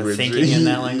 Like thinking in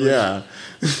that language? Yeah.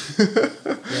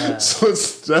 So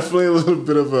it's definitely a little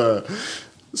bit of a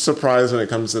surprise when it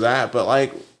comes to that. But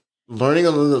like learning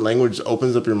another language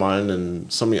opens up your mind in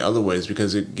so many other ways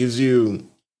because it gives you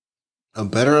a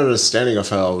better understanding of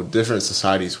how different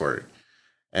societies work.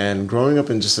 And growing up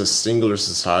in just a singular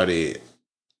society,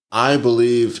 I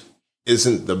believe,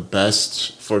 isn't the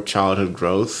best for childhood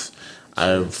growth.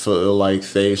 I feel like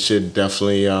they should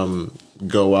definitely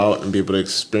go out and be able to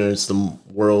experience the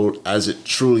world as it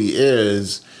truly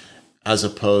is, as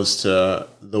opposed to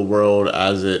the world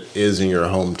as it is in your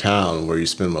hometown where you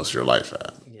spend most of your life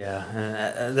at. Yeah,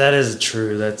 and that is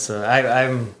true. That's I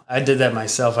did that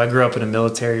myself. I grew up in a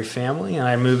military family, and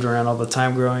I moved around all the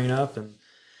time growing up, and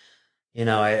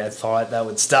I thought that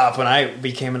would stop when I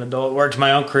became an adult, worked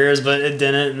my own careers, but it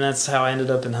didn't, and that's how I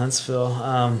ended up in Huntsville.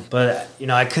 But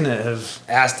I couldn't have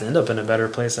asked to end up in a better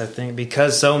place, I think,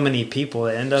 because so many people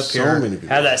that end up here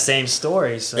have that same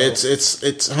story. So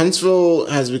it's Huntsville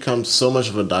has become so much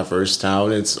of a diverse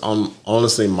town. It's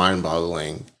honestly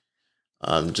mind-boggling.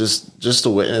 Just to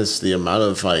witness the amount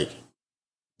of like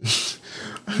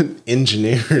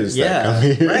engineers that come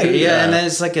here. Right, yeah, and then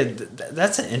it's like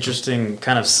that's an interesting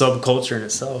kind of subculture in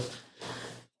itself.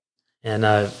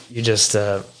 And you just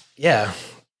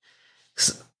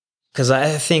because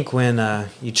I think when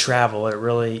you travel, it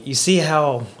really you see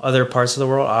how other parts of the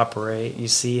world operate. You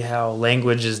see how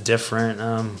language is different.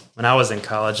 When I was in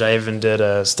college, I even did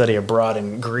a study abroad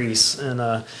in Greece,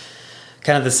 and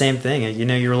kind of the same thing.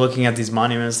 You were looking at these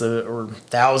monuments that were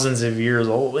thousands of years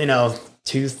old.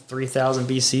 2,000-3,000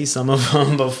 BC, some of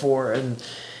them before, and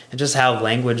just how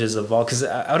languages evolve. Because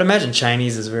I would imagine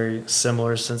Chinese is very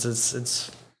similar, since it's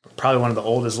probably one of the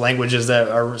oldest languages that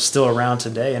are still around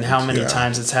today, and how many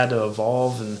times it's had to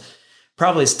evolve, and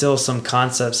probably still some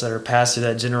concepts that are passed through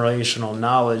that generational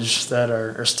knowledge that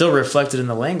are still reflected in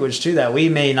the language too, that we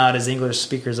may not as English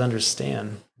speakers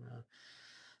understand.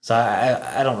 So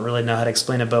I don't really know how to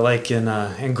explain it, but like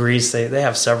in Greece, they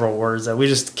have several words that we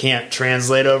just can't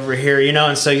translate over here,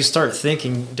 and so you start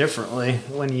thinking differently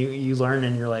when you learn,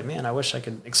 and you're like, man, I wish I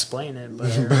could explain it,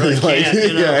 but I really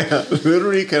can't.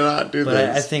 Literally cannot do but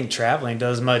this. I think traveling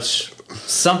does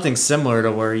something similar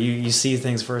to where you see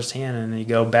things firsthand, and you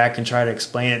go back and try to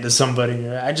explain it to somebody.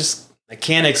 I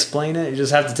can't explain it. You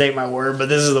just have to take my word, but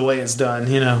this is the way it's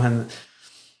done, you know. And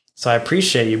so I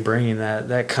appreciate you bringing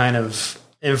that kind of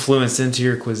influence into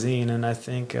your cuisine, and I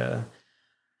think,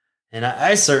 and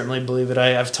I certainly believe it.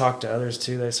 I've talked to others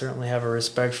too. They certainly have a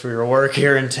respect for your work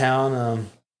here in town.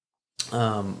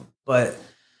 But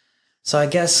so I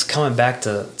guess coming back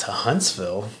to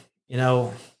Huntsville, you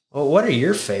know, what are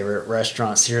your favorite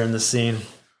restaurants here in the scene?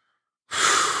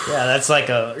 Yeah, that's like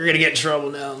you're gonna get in trouble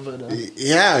now, but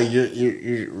yeah,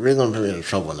 you're really gonna put me in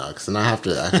trouble now because then I have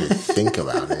to actually think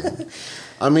about it.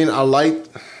 I mean, I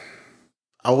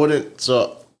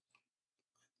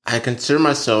consider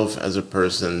myself as a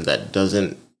person that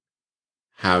doesn't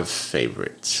have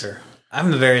favorites. Sure.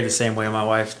 I'm very the same way. My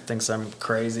wife thinks I'm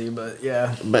crazy, but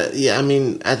yeah. But yeah, I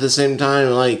mean, at the same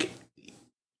time, like,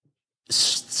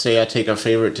 say I take a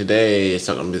favorite today, it's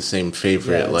not gonna be the same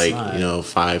favorite, like, not.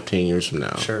 5-10 years from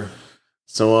now. Sure.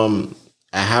 So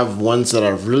I have ones that I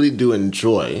really do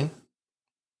enjoy.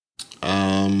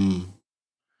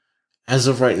 As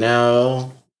of right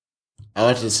now, I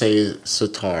like to say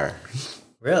Sitar.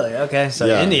 Really? Okay. So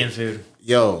yeah. Indian food.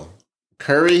 Yo,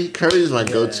 curry is my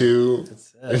go-to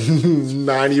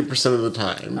 90% of the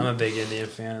time. I'm a big Indian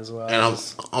fan as well. And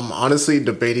I'm honestly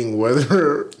debating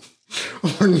whether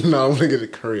or not I'm gonna get a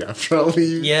curry after I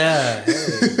leave. Yeah, hey,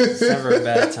 it's never a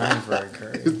bad time for a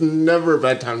curry. It's never a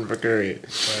bad time for curry.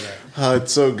 But,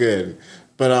 it's so good.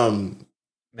 But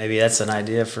maybe that's an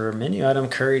idea for a menu item: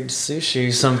 curried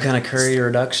sushi, some kind of curry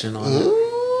reduction on it.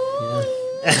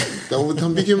 Yeah.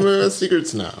 Don't be giving me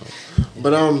secrets now.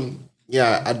 But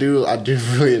yeah, I do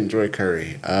really enjoy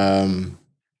curry.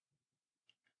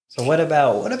 So what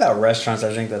about restaurants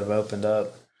I think that have opened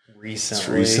up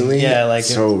recently? Yeah, like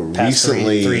so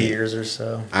recently, 3 years or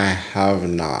so. I have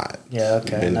not. Yeah,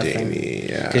 okay. Been to any,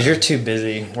 yeah. Because you're too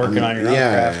busy working on your own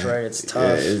craft, right? It's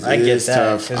tough. Yeah, I get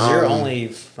that. Because you're only,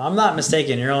 if I'm not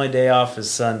mistaken, your only day off is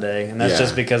Sunday, and that's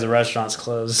just because the restaurant's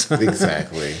closed.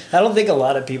 Exactly. I don't think a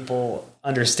lot of people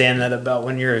understand that about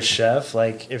when you're a chef.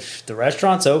 Like, if the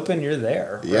restaurant's open, you're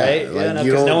there, right? Like,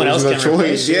 because no one else can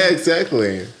replace you. Yeah,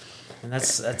 exactly. And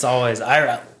that's always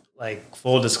like,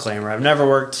 full disclaimer, I've never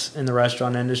worked in the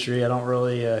restaurant industry. I don't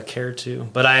really care to,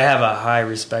 but I have a high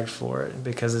respect for it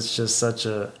because it's just such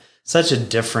a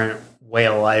different way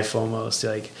of life almost.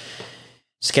 Like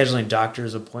scheduling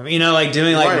doctor's appointment, like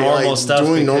doing normal stuff.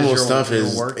 Doing normal stuff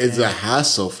is a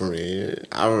hassle for me.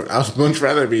 I would much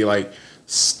rather be like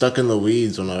stuck in the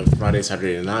weeds on a Friday,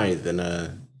 Saturday night than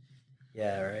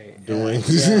yeah, right. Doing.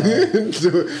 Yeah.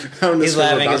 He's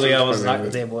laughing because we almost knocked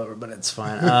the table over, but it's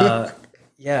fine.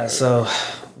 Yeah, so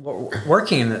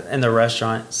working in the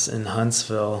restaurants in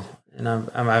Huntsville, and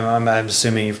I'm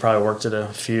assuming you've probably worked at a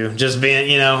few, just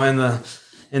being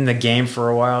in the game for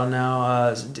a while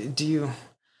now. Do you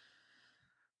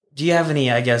have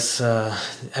any? I guess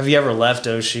have you ever left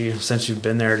Oshi since you've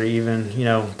been there to even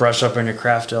brush up on your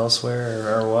craft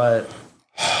elsewhere or what?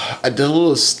 I did a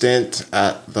little stint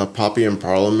at the Poppy and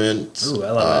Parliament. Ooh,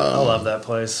 I love it. I love that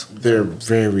place. They're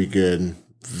very good.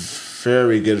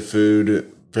 Very good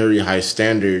food, very high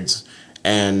standards.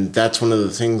 And that's one of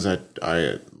the things that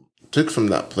I took from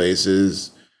that place is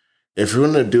if you're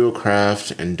going to do a craft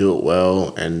and do it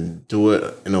well and do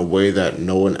it in a way that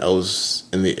no one else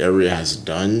in the area has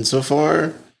done so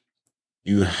far,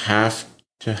 you have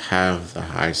to have the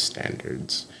high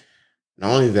standards.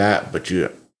 Not only that, but you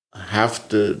have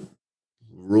to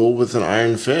rule with an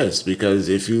iron fist, because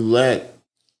if you let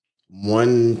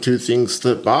 1-2 things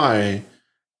slip by,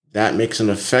 that makes an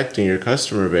effect in your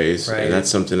customer base, right. And that's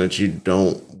something that you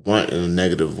don't want in a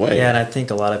negative way. Yeah, and I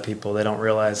think a lot of people, they don't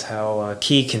realize how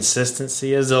key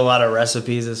consistency is. A lot of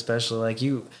recipes, especially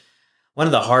one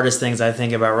of the hardest things I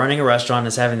think about running a restaurant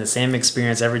is having the same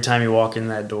experience every time you walk in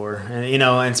that door. And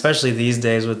and especially these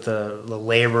days with the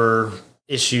labor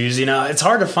issues, it's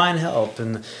hard to find help.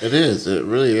 And it is. It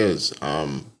really is.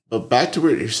 But back to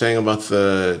what you're saying about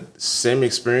the same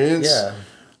experience. Yeah.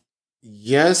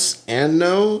 Yes and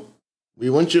no. We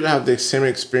want you to have the same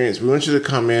experience. We want you to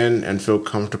come in and feel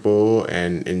comfortable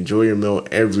and enjoy your meal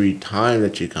every time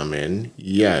that you come in.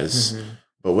 Yes. Mm-hmm.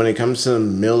 But when it comes to the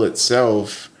meal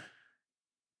itself,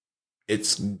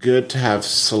 it's good to have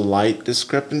slight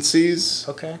discrepancies.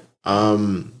 Okay.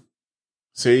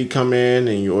 So you come in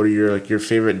and you order your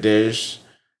favorite dish,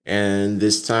 and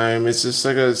this time it's just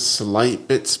like a slight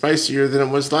bit spicier than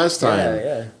it was last time.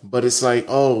 Yeah. But it's like,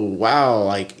 oh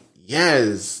wow,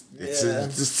 yes,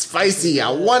 it's spicy.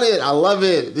 I want it. I love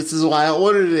it. This is why I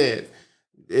ordered it.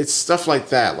 It's stuff like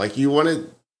that. You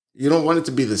don't want it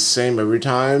to be the same every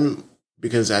time,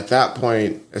 because at that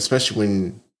point, especially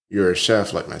when you're a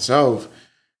chef like myself,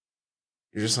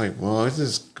 you're just like, well, I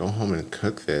just go home and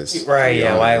cook this. Right,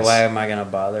 yeah. Why am I gonna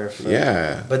bother?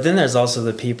 Yeah. But then there's also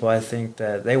the people I think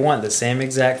that they want the same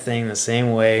exact thing the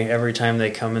same way every time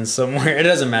they come in somewhere. It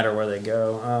doesn't matter where they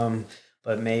go.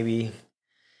 But maybe,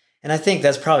 and I think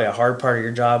that's probably a hard part of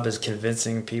your job is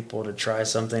convincing people to try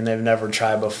something they've never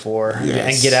tried before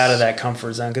and get out of that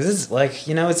comfort zone. Because it's like,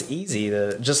 it's easy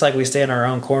to, just like we stay in our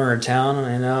own corner of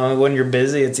town. When you're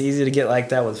busy, it's easy to get like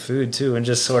that with food too, and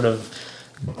just sort of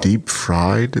deep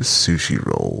fried sushi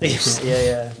rolls.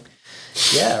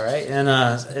 yeah, right. And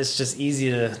it's just easy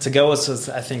to go with what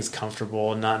I think is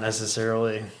comfortable and not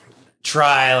necessarily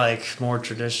try like more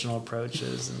traditional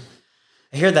approaches. And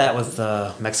I hear that with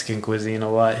Mexican cuisine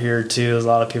a lot here too. A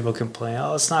lot of people complain,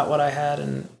 "Oh, it's not what I had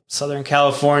in Southern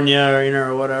California,"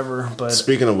 or whatever. But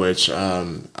speaking of which, I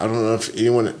don't know if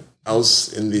anyone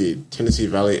else in the Tennessee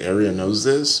Valley area knows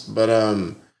this, but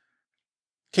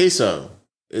queso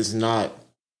is not.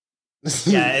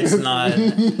 Yeah, it's not.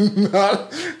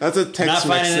 That's a Tex-Mex not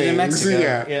finding thing. It in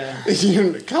Mexico.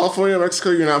 Yeah. California,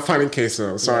 Mexico, you're not finding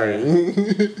queso. Sorry.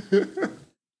 Yeah.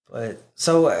 But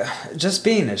so, just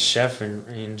being a chef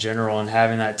in general and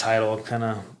having that title kind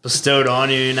of bestowed on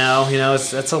you now,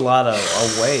 that's a lot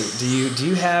of weight. Do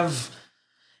you have?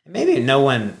 Maybe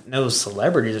no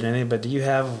celebrities or anything, but do you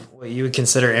have what you would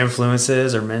consider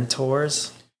influences or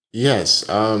mentors? Yes.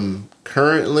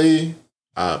 Currently,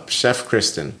 Chef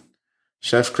Kristen.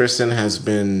 Chef Kristen has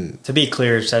been... To be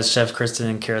clear, that's Chef Kristen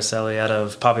and Caroselli out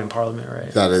of Popping Parliament,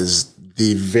 right? That is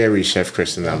the very Chef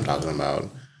Kristen that I'm talking about.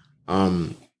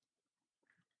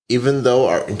 Even though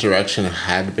our interaction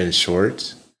had been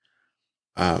short,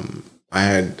 I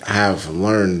have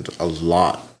learned a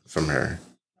lot from her.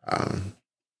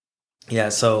 Yeah,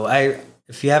 so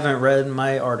if you haven't read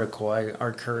my article, I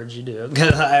encourage you to.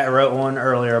 Because I wrote one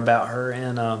earlier about her,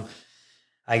 and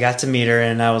I got to meet her,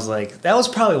 and I was like, that was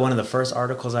probably one of the first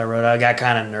articles I wrote. I got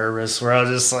kind of nervous, where I was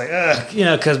just like, ugh,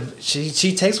 because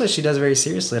she takes what she does very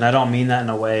seriously, and I don't mean that in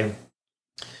a way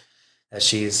that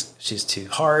she's too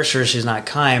harsh or she's not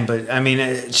kind, but I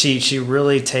mean, she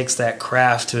really takes that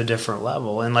craft to a different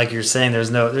level. And like you're saying,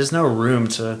 there's no room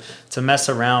to mess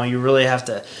around. You really have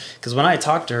to, because when I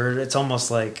talk to her, it's almost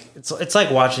like it's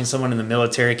like watching someone in the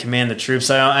military command the troops.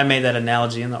 I made that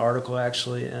analogy in the article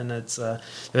actually, and it's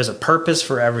there's a purpose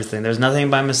for everything. There's nothing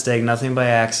by mistake, nothing by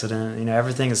accident.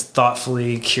 Everything is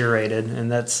thoughtfully curated,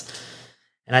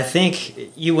 and I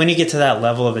think when you get to that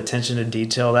level of attention to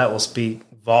detail, that will speak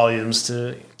volumes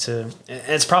to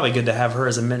it's probably good to have her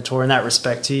as a mentor in that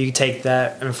respect too. You take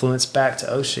that influence back to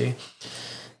Oshi,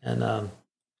 and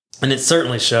it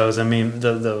certainly shows. I mean,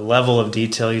 the level of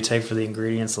detail you take for the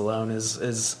ingredients alone is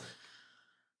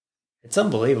it's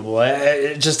unbelievable.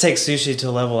 It just takes sushi to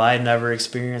a level I'd never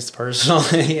experienced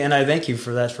personally, and I thank you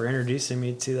for that, for introducing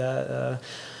me to that.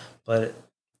 But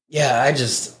yeah,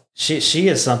 she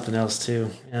is something else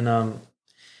too, and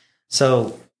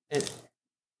so.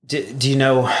 Do you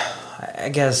know, I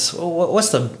guess,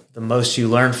 what's the most you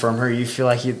learned from her? You feel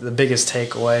like the biggest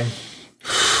takeaway?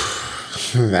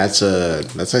 That's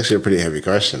actually a pretty heavy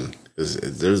question, because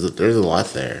there's a lot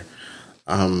there.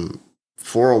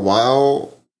 For a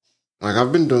while, like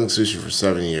I've been doing sushi for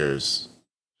 7 years,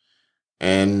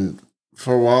 and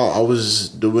for a while I was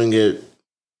doing it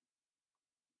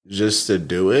just to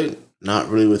do it, not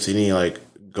really with any like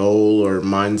goal or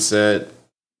mindset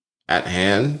at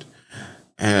hand.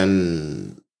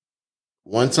 And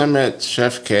once I met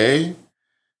Chef K,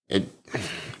 it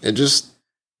just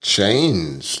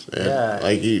changed. Yeah.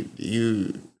 Like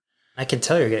you I can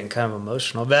tell you're getting kind of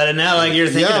emotional about it now. Like you're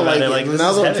thinking about it. Like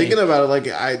now that I'm thinking about it, like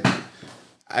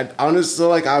I honestly,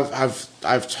 like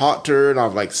I've talked to her and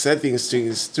I've like said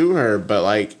things to her, but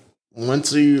like once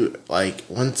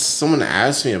someone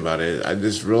asked me about it, I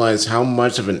just realized how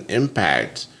much of an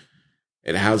impact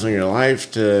it has on your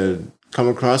life to come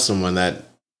across someone that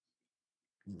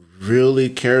really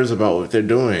cares about what they're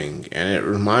doing, and it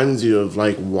reminds you of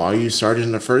like why you started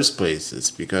in the first place.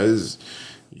 It's because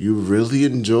you really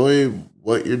enjoy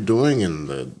what you're doing and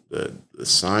the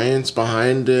science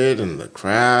behind it and the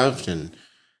craft and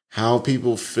how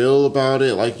people feel about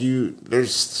it. Like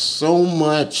there's so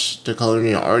much to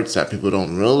culinary arts that people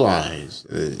don't realize.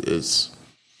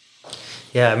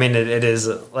 Yeah, I mean, it is,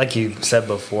 like you said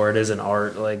before, it is an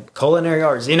art, like culinary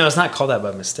arts. It's not called that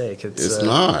by mistake. It's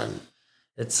not.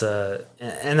 It's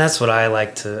and that's what I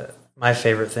like to. My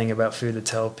favorite thing about food to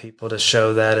tell people, to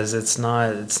show that, is it's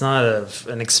not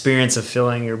an experience of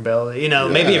filling your belly.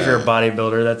 Maybe if you're a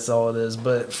bodybuilder, that's all it is.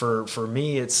 But for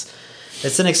me, it's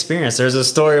an experience. There's a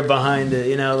story behind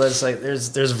it. There's like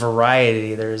there's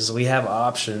variety. We have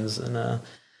options, and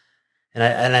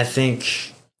I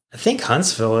think I think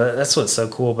Huntsville. That's what's so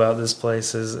cool about this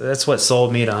place is that's what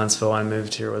sold me to Huntsville when I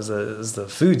moved here was the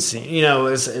food scene. You know,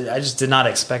 I just did not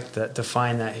expect that to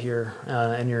find that here.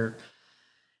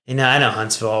 And I know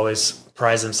Huntsville always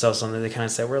prides themselves on that. They kind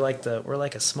of say we're like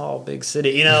a small big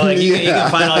city. You know, like you can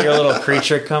find all your little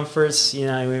creature comforts. You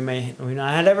know, we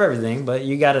not have everything, but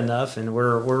you got enough. And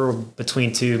we're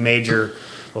between three major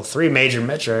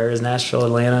metro areas: Nashville,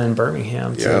 Atlanta, and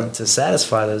Birmingham to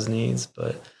satisfy those needs.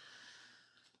 But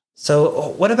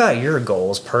so, what about your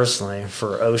goals personally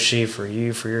for Oshi, for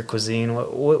you, for your cuisine?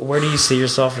 Where do you see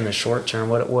yourself in the short term?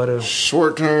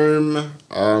 Short term?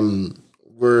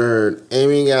 We're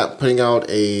aiming at putting out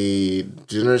a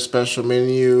dinner special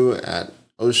menu at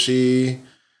Oshi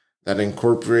that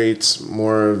incorporates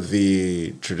more of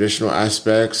the traditional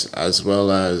aspects as well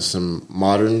as some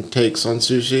modern takes on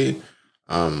sushi.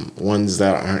 Ones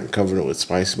that aren't covered with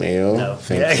spice mayo,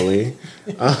 thankfully.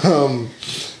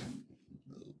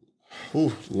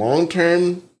 Long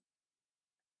term.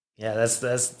 Yeah, that's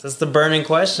the burning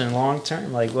question. Long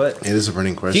term, like what? It is a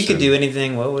burning question. If you could do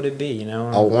anything, what would it be? You know,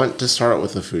 I want to start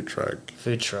with a food truck.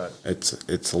 It's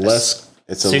a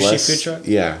sushi food truck.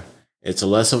 Yeah, it's a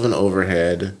less of an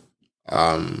overhead.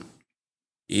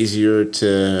 Easier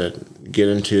to get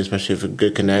into, especially if it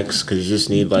good connects, because you just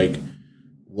need like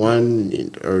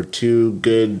one or two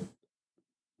good,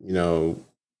 social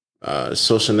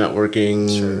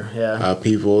networking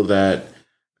people that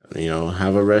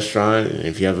have a restaurant. And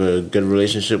if you have a good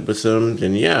relationship with them,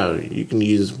 then you can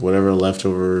use whatever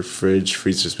leftover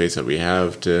freezer space that we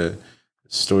have to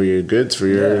store your goods for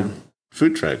your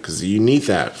food truck, because you need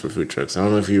that for food trucks. I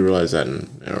don't know if you realize that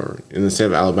in the state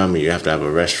of Alabama, you have to have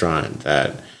a restaurant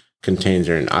that contains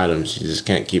certain items. You just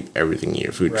can't keep everything in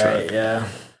your food truck. Right, yeah.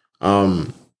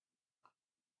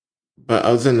 But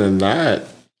other than that,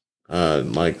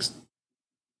 like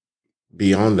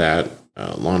beyond that,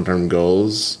 long-term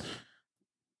goals,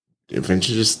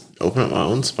 eventually just open up my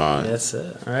own spot. That's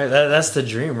it. All right, that's the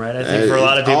dream, right? I think for a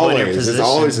lot of people in your position, it's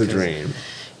always a dream.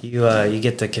 You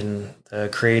get the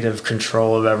creative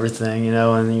control of everything,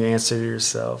 and you answer to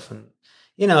yourself. And,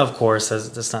 of course,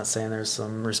 that's not saying there's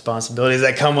some responsibilities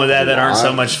that come with that aren't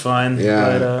so much fun.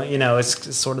 Yeah. But,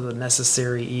 it's sort of the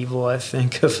necessary evil, I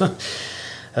think, because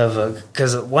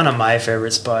one of my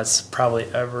favorite spots probably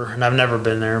ever, and I've never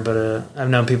been there, but I've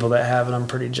known people that have, and I'm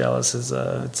pretty jealous,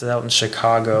 it's out in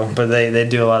Chicago, but they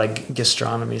do a lot of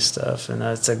gastronomy stuff, and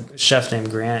it's a chef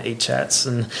named Grant Achatz,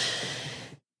 and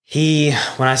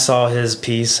when I saw his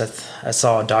piece, I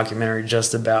saw a documentary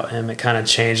just about him. It kind of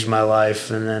changed my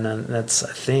life. And then I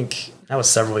think that was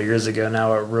several years ago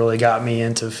now. It really got me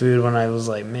into food when I was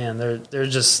like, man,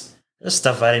 there's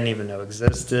stuff I didn't even know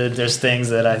existed. There's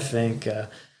things that I think, I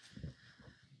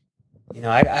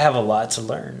have a lot to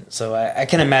learn. So I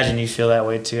can imagine you feel that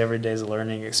way too. Every day is a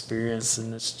learning experience.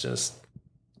 And it's just.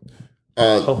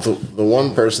 The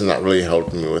one person that really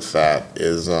helped me with that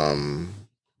is,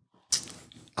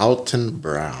 Alton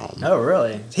Brown. Oh,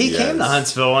 really? He came to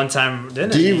Huntsville one time,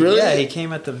 didn't he? Did he really? Yeah, he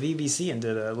came at the VBC and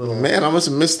did a little... Man, I must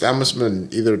have missed that. I must have been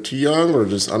either too young or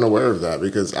just unaware of that,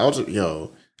 because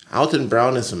Alton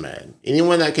Brown is a man.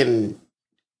 Anyone that can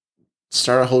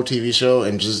start a whole TV show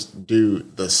and just do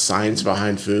the science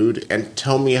behind food and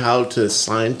tell me how to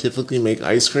scientifically make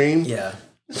ice cream. Yeah.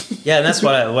 Yeah, and that's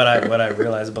what I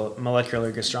realized about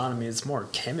molecular gastronomy. It's more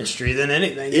chemistry than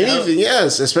anything.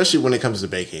 Yes, especially when it comes to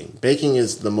baking. Baking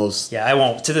is the most. Yeah, I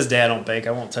won't. To this day, I don't bake.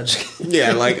 I won't touch it.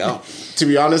 Yeah, like to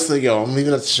be honest, I'm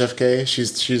leaving it to Chef K.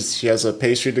 She has a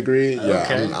pastry degree.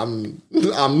 Okay. Yeah, I'm.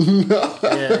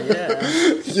 Yeah.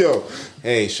 Yo,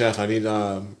 hey chef, I need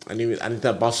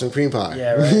that Boston cream pie.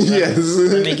 Yeah, right. Yes.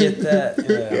 Let me get that.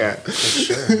 Yeah, for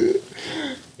sure.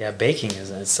 Yeah, baking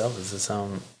is in itself is its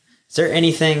own. Is there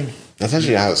anything? That's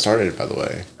actually how it started, by the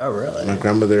way. Oh, really?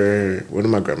 One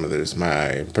of my grandmothers,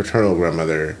 my paternal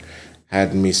grandmother,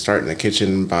 had me start in the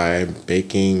kitchen by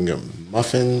baking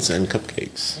muffins and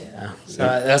cupcakes. Yeah. So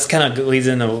that's kind of leads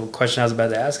into a question I was about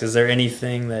to ask. Is there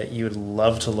anything that you would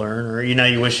love to learn, or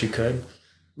you wish you could?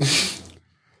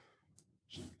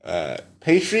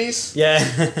 Pastries? Yeah.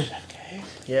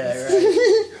 Yeah,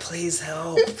 right. Please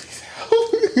help.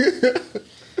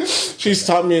 She's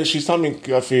taught me a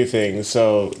few things,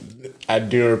 so I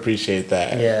do appreciate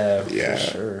that. Yeah.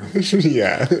 For sure.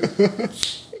 Yeah.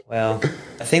 Well,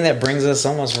 I think that brings us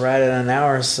almost right at an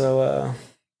hour, so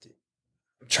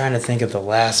I'm trying to think of the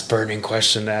last burning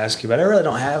question to ask you, but I really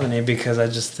don't have any, because I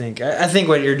just think I think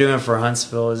what you're doing for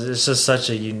Huntsville is it's just such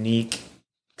a unique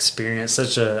experience,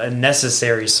 such a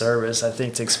necessary service, I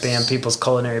think, to expand people's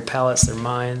culinary palates, their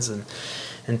minds, and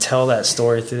and tell that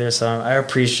story through there. So I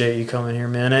appreciate you coming here,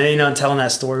 man. And, you know, telling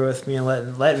that story with me and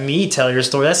letting me tell your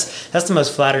story. That's the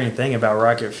most flattering thing about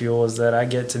Rocket Fuel is that I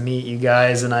get to meet you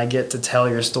guys and I get to tell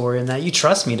your story and that you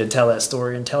trust me to tell that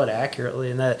story and tell it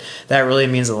accurately. And that really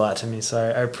means a lot to me. So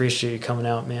I appreciate you coming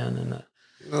out, man. And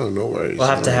no worries. we'll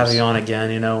have to have you on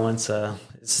again, you know, once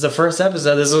it's the first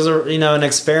episode. This was an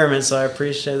experiment, so I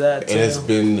appreciate that too. It has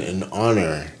been an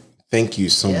honor. Thank you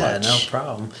so much. Yeah, no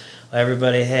problem. Well,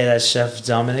 everybody, hey, that's Chef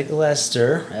Dominic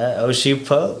Lester at Oshi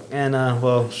Poke. And,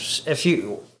 if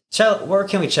you, where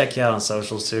can we check you out on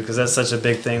socials too? Because that's such a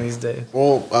big thing these days.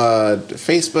 Well,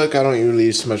 Facebook, I don't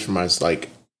release much for my, like,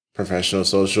 professional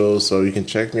socials. So you can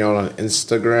check me out on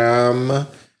Instagram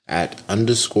at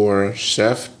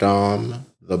 _Chef Dom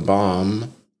the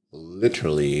Bomb.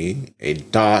 Literally a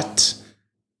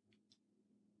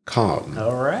 .com.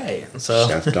 All right. So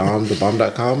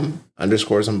ChefDomTheBomb.com.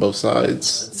 Underscores on both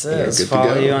sides. That's it. Let's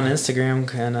follow you on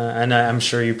Instagram, and I'm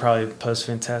sure you probably post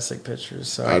fantastic pictures.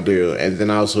 So I do, and then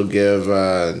I also give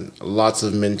lots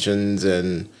of mentions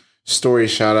and story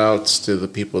shout outs to the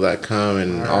people that come,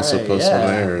 and also post on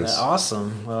theirs.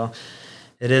 Awesome. Well,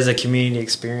 it is a community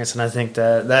experience, and I think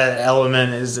that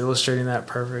element is illustrating that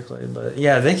perfectly. But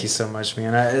yeah, thank you so much,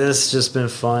 man. It's just been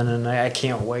fun, and I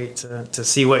can't wait to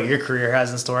see what your career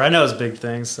has in store. I know it's big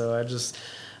things, so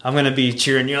I'm going to be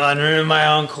cheering you on in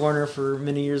my own corner for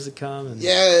many years to come. And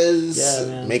yes. Yeah,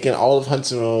 man. Making all of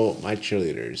Huntsville my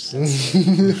cheerleaders.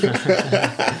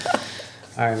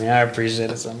 All right, man. I appreciate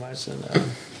it so much. And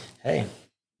hey,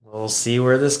 we'll see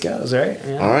where this goes, right?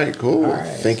 Yeah. All right, cool. All right.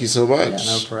 Thank you so much.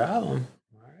 Yeah, no problem.